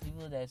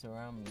people that's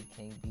around me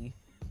can't be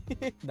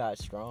not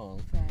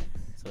strong.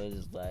 Facts. So it's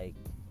just like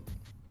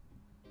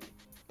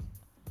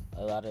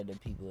a lot of the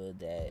people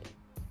that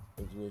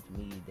is with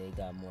me, they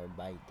got more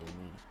bite than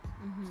me.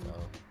 Mm-hmm. So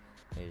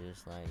they're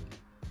just like,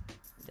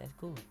 that's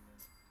cool.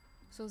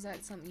 So is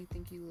that something you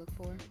think you look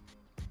for?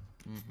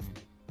 Mm-hmm.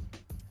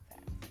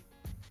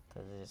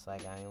 Because it's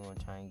like, I ain't want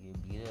to try and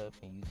get beat up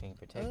and you can't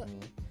protect me.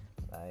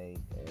 Like,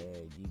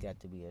 you got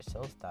to be a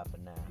showstopper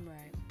now.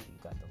 Right. You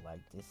got to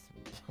like this.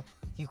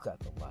 You got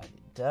to light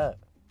it up.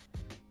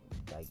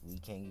 Like, we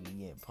can't be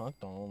getting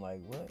punked on.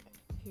 Like, what?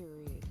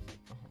 Period.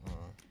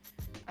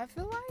 I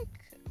feel like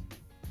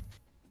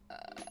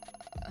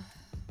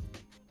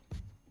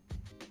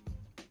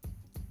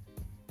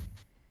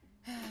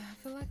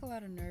a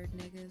lot of nerd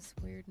niggas,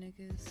 weird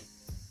niggas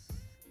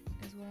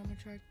is what I'm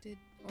attracted,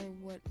 or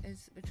what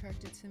is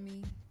attracted to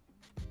me.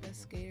 The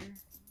skater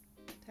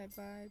type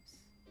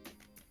vibes.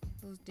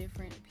 Those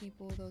different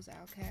people, those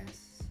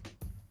outcasts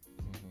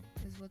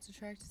is what's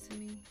attracted to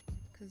me,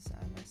 because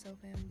I myself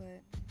am.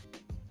 But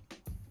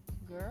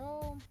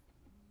girl,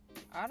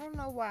 I don't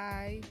know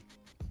why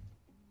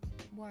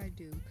I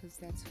do, because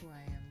that's who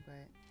I am.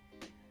 But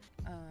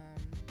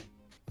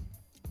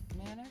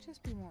man, I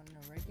just be wanting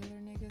a regular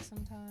nigga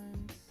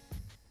sometimes.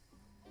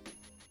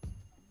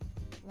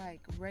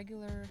 Like,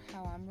 regular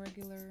how I'm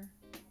regular.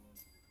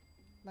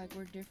 Like,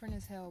 we're different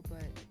as hell,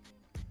 but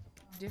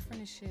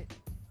different as shit,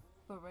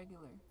 but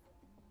regular.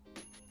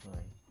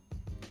 Right.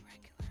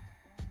 Regular.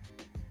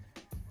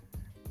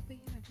 But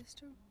yeah,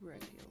 just a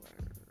regular.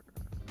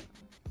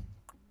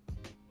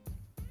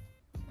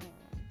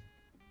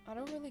 I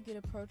don't really get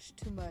approached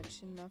too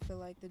much, and I feel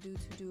like the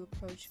dudes who do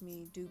approach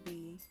me do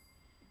be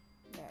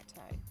that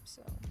type.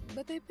 So,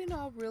 but they've been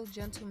all real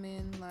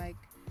gentlemen. Like,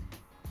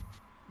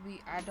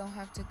 I don't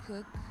have to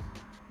cook;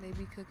 they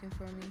be cooking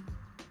for me.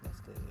 That's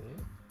good.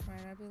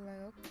 Right? I'd be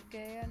like,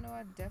 okay, I know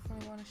I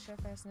definitely want a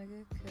chef ass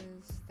nigga,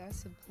 cause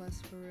that's a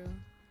plus for real.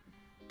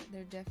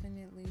 They're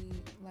definitely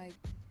like,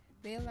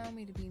 they allow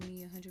me to be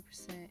me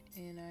 100%,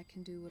 and I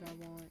can do what I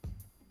want,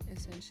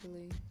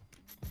 essentially.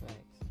 Facts.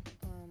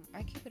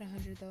 I keep it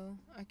 100 though.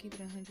 I keep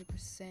it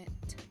 100%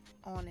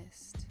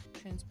 honest,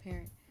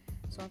 transparent.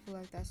 So I feel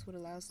like that's what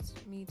allows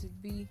me to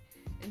be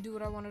and do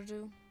what I want to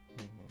do.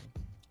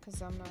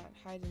 Cause I'm not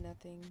hiding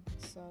nothing.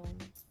 So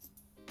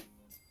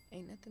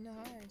ain't nothing to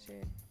hide,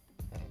 shit.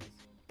 Facts.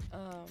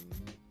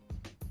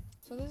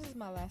 So this is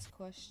my last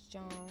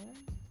question.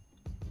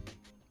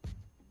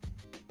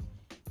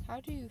 How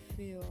do you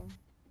feel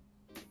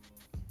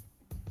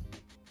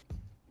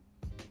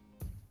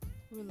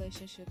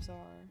relationships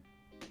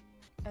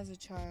are as a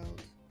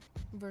child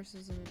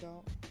versus an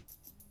adult?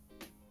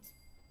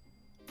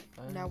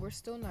 Now, we're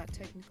still not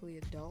technically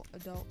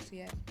adults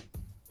yet,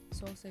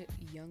 so I'll say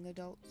young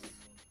adults.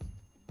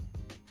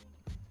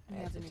 We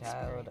As a haven't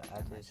child, experienced I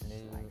that just much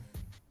knew. life.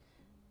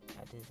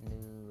 I just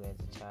knew as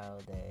a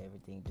child that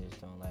everything just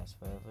don't last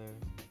forever,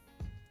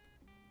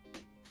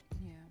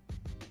 Yeah.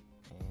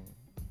 and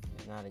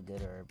it's not a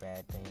good or a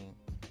bad thing.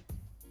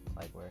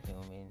 Like, we're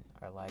human,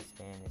 our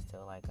lifespan is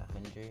still like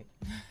 100.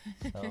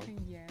 So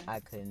Yeah. I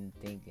couldn't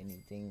think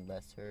anything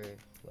lesser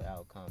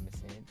without common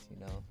sense, you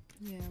know.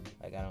 Yeah.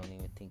 Like, I don't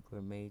even think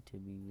we're made to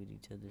be with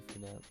each other for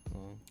that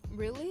long.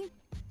 Really?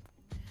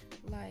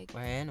 Like,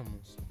 We're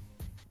animals.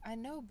 I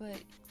know,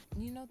 but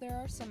you know, there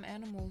are some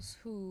animals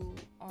who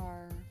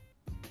are,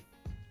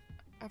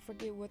 I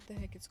forget what the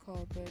heck it's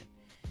called, but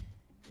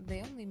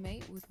they only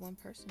mate with one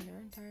person their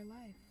entire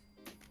life.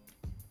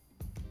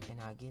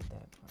 And I get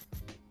that part.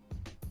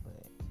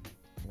 But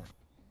no.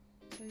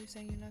 So you're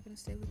saying you're not going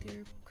to stay with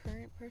your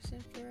current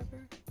person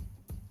forever?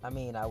 I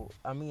mean,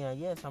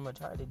 yes, I'm gonna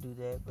try to do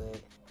that,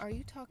 but Are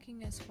you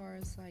talking as far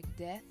as like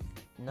death?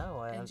 no,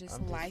 I'm just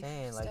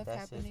saying, like, that's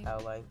happening? just how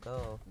life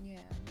goes. Yeah.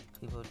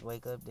 People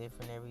wake up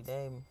different every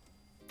day.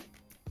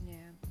 Yeah.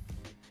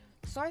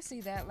 So I see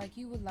that, like,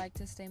 you would like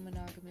to stay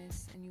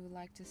monogamous and you would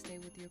like to stay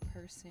with your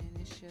person.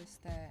 It's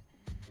just that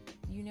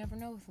you never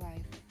know with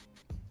life.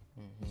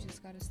 Mm-hmm. You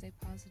just gotta stay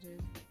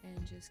positive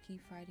and just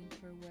keep fighting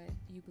for what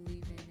you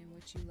believe in and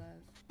what you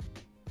love.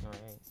 All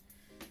right.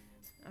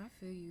 I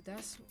feel you.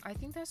 I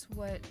think that's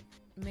what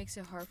makes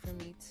it hard for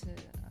me to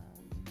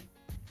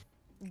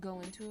go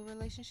into a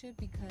relationship,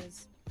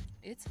 because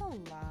it's a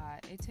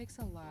lot. It takes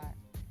a lot.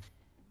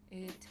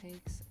 It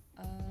takes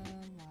a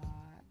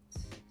lot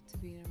to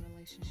be in a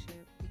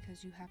relationship,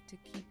 because you have to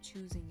keep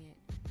choosing it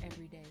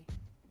every day.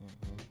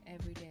 Mm-hmm.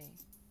 Every day.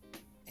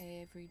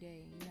 Every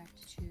day you have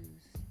to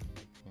choose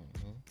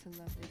Mm-hmm. to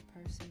love this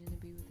person and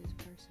to be with this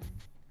person.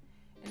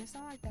 And it's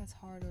not like that's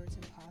hard or it's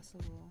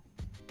impossible.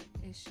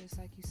 It's just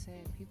like you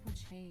said, people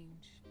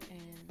change,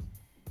 and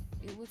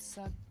it would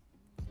suck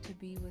to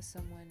be with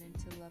someone and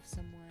to love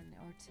someone,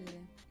 or to,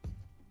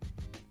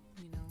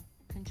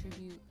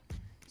 contribute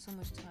so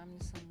much time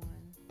to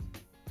someone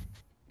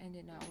and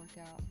it not work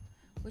out.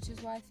 Which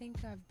is why I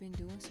think I've been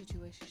doing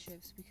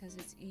situationships, because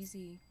it's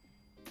easy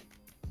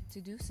to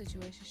do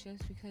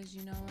situationships, because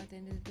at the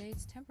end of the day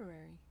it's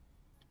temporary.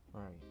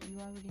 Right. You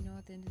already know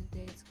at the end of the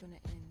day it's going to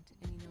end,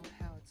 and you know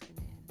how it's going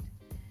to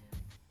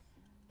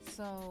end.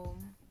 So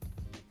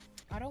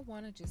I don't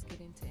want to just get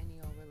into any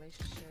old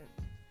relationship.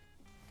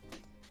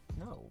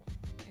 No.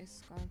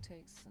 It's going to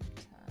take some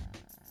time.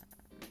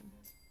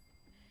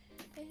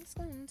 It's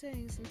going to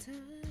take some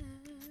time.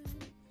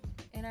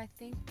 And I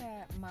think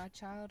that my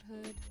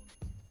childhood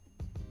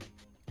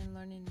and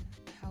learning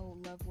how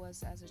love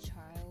was as a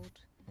child,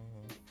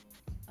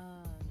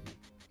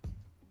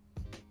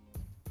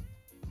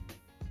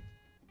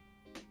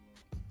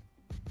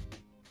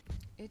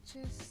 it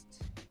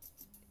just,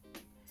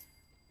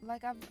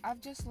 like, I've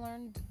just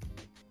learned,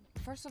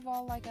 first of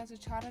all, like, as a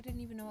child, I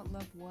didn't even know what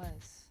love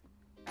was.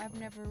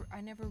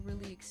 I never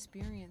really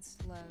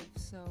experienced love,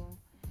 so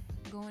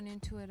going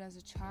into it as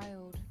a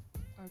child,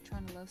 or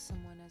trying to love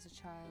someone as a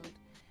child,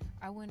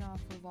 I went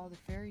off of all the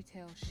fairy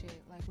tale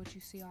shit, like what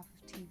you see off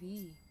of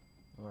TV.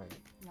 Right.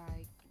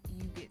 Like,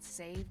 you get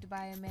saved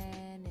by a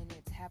man and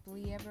it's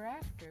happily ever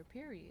after,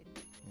 period.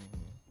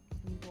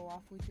 Mm-hmm. You go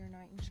off with your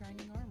knight in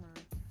shining armor.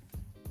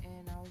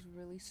 And I was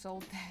really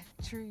sold that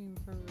dream,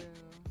 for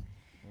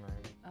real.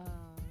 Right.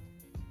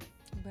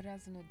 But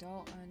as an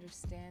adult, I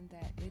understand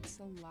that it's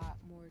a lot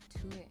more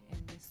to it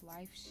in this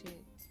life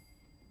shit.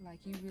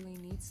 Like, you really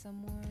need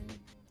someone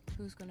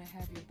who's gonna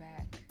have your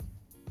back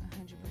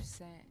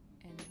 100%,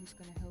 and who's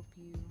gonna help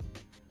you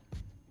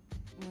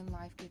when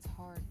life gets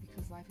hard,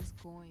 because life is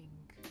going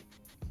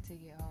to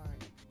get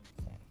hard.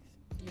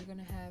 Thanks. You're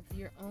gonna have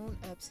your own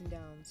ups and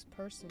downs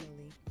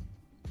personally,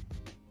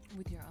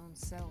 with your own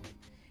self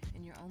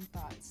and your own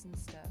thoughts and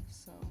stuff.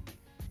 So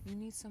you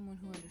need someone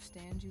who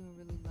understands you and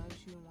really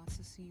loves you and wants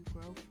to see you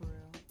grow, for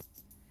real.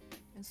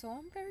 And so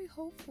I'm very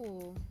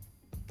hopeful.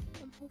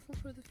 I'm hopeful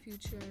for the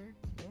future.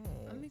 Yes.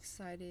 I'm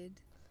excited.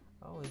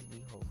 Always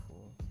be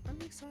hopeful. I'm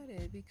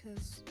excited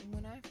because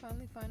when I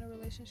finally find a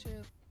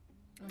relationship,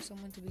 or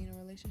someone to be in a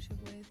relationship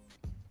with,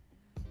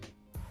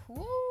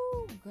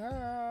 woo,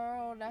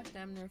 girl, that's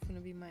damn near gonna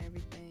be my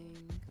everything.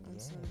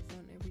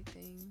 On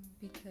everything,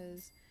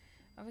 because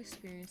I've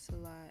experienced a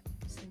lot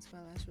since my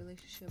last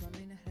relationship. I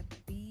may not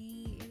have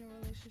been in a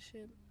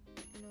relationship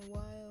in a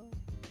while,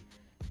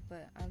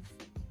 but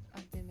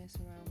I've been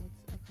messing around with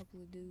a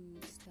couple of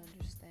dudes to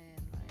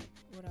understand, like,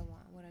 what I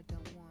want, what I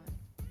don't want.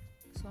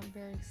 So I'm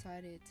very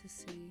excited to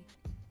see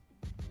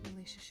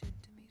relationship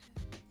to meet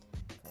it.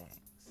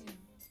 Facts.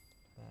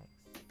 Yeah.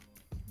 Facts.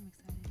 I'm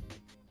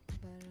excited.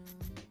 But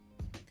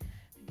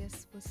I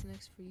guess what's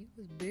next for you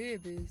is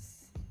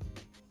babies.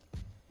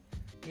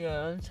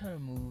 Yeah, I'm trying to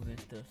move and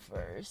stuff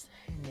first,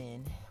 and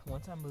then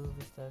once I move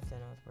and stuff,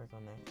 then I'll work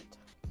on that.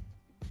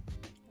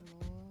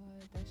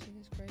 Lord, that shit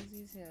is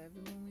crazy as said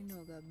everyone we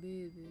know got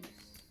babies.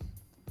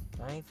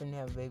 I ain't finna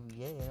have a baby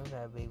yet. I'm gonna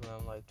have a baby when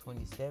I'm like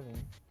 27.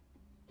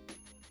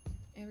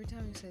 Every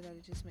time you say that,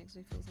 it just makes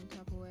me feel some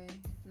type of way.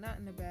 Not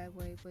in a bad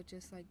way, but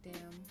just like, damn.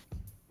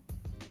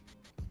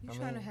 You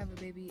trying to have a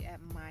baby at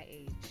my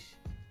age.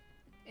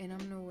 And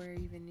I'm nowhere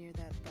even near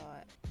that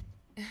thought.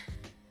 I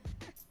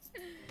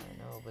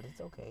know, but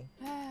it's okay.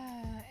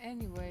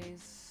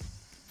 Anyways,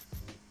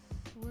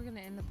 we're going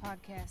to end the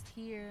podcast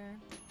here.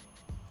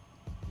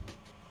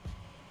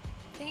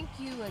 Thank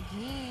you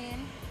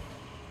again.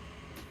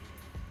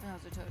 That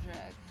was a toe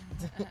drag.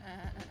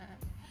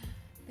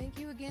 Thank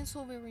you again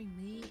so very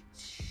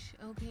much,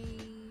 okay,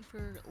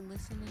 for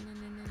listening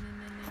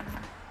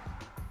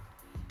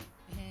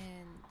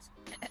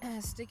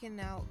and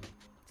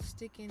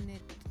sticking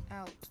it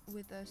out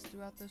with us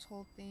throughout this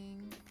whole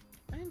thing.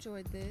 I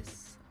enjoyed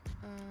this.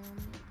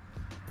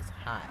 It's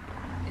hot.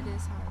 It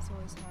is hot. It's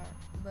always hot.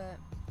 But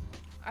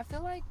I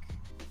feel like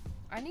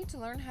I need to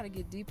learn how to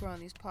get deeper on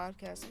these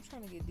podcasts. I'm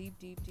trying to get deep.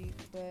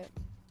 But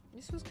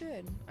this was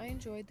good. I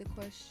enjoyed the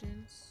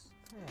questions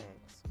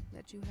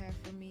that you have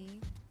for me.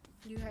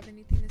 Do you have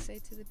anything to say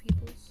to the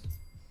peoples?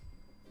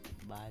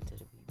 Bye to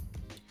the people.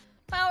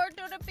 Power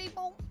to the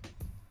people.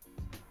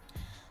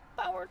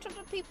 Power to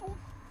the people.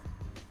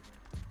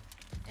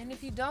 And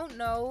if you don't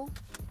know,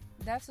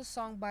 that's a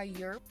song by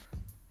Yerp,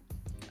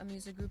 a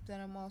music group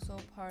that I'm also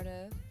a part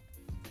of.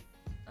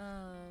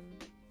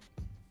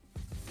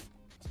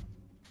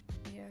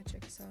 Yeah,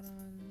 check us out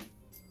on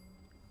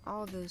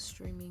all the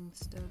streaming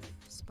stuff,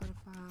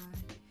 Spotify,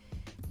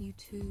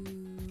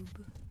 YouTube.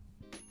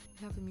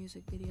 We have a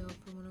music video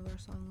for one of our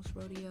songs,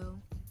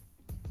 Rodeo.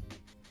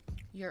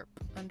 Yerp,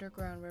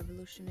 Underground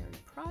Revolutionary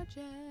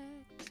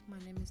Project. My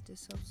name is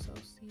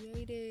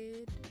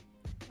Disassociated.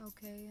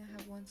 Okay, I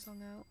have one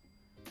song out,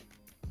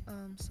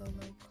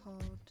 solo,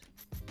 called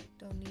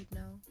Don't Need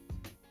No.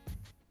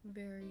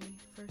 Very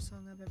first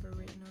song I've ever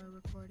written or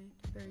recorded.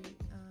 Very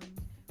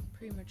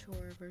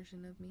premature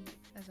version of me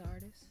as an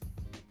artist.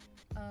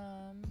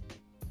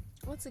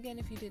 Once again,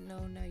 if you didn't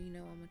know, now you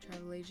know I'm a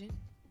travel agent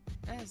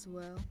as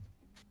well.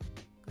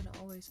 Gonna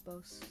always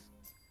boast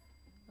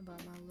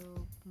about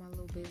my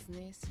little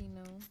business, you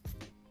know.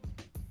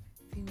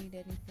 If you need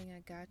anything,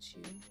 I got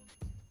you.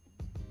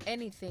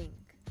 Anything.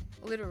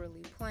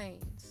 Literally,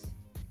 planes,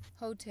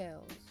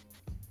 hotels,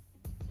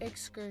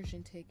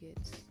 excursion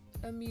tickets,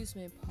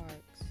 amusement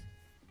parks,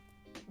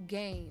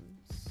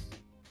 games,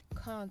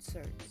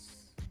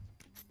 concerts.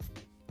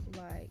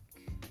 Like,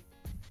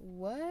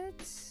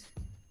 what?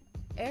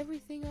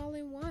 Everything all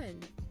in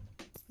one.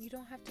 You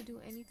don't have to do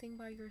anything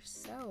by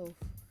yourself.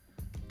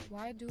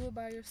 Why do it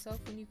by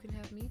yourself when you can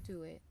have me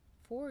do it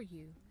for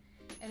you?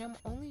 And I'm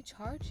only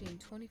charging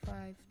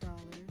 $25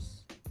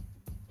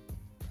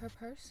 per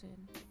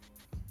person.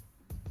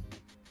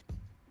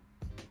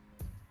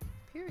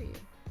 Period.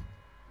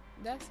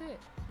 That's it.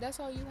 That's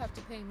all you have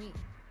to pay me.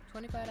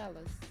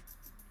 $25.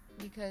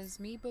 Because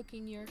me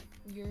booking your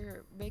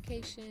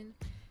vacation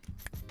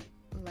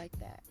like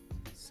that.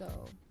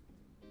 So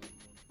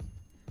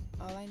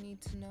all I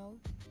need to know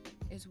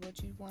is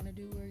what you want to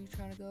do, where you're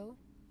trying to go.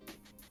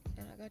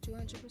 And I got you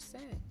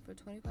 100% for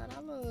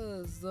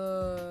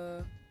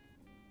 $25.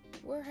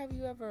 Where have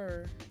you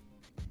ever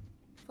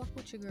fuck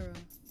with your girl?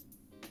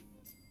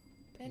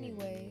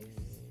 Anyways.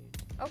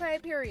 Okay,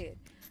 period.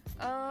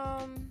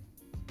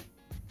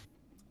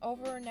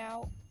 Over and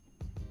out.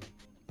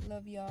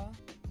 Love y'all.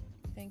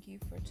 Thank you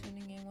for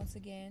tuning in once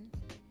again.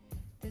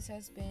 This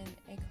has been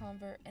an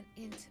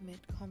intimate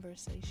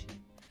conversation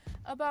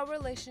about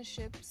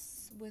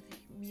relationships with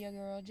your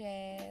girl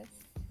Jazz.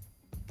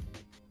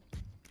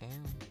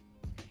 And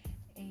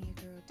your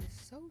girl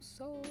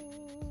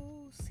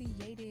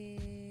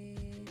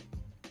Disassociated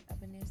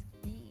up in this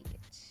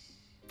bitch.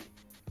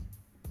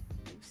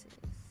 Deuces.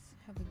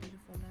 Have a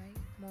beautiful night,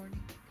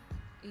 morning,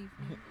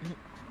 evening,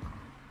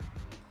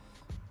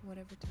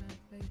 whatever time,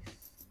 place,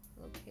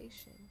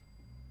 location.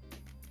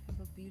 Have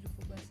a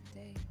beautiful, blessed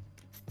day.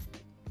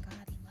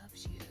 God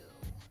loves you.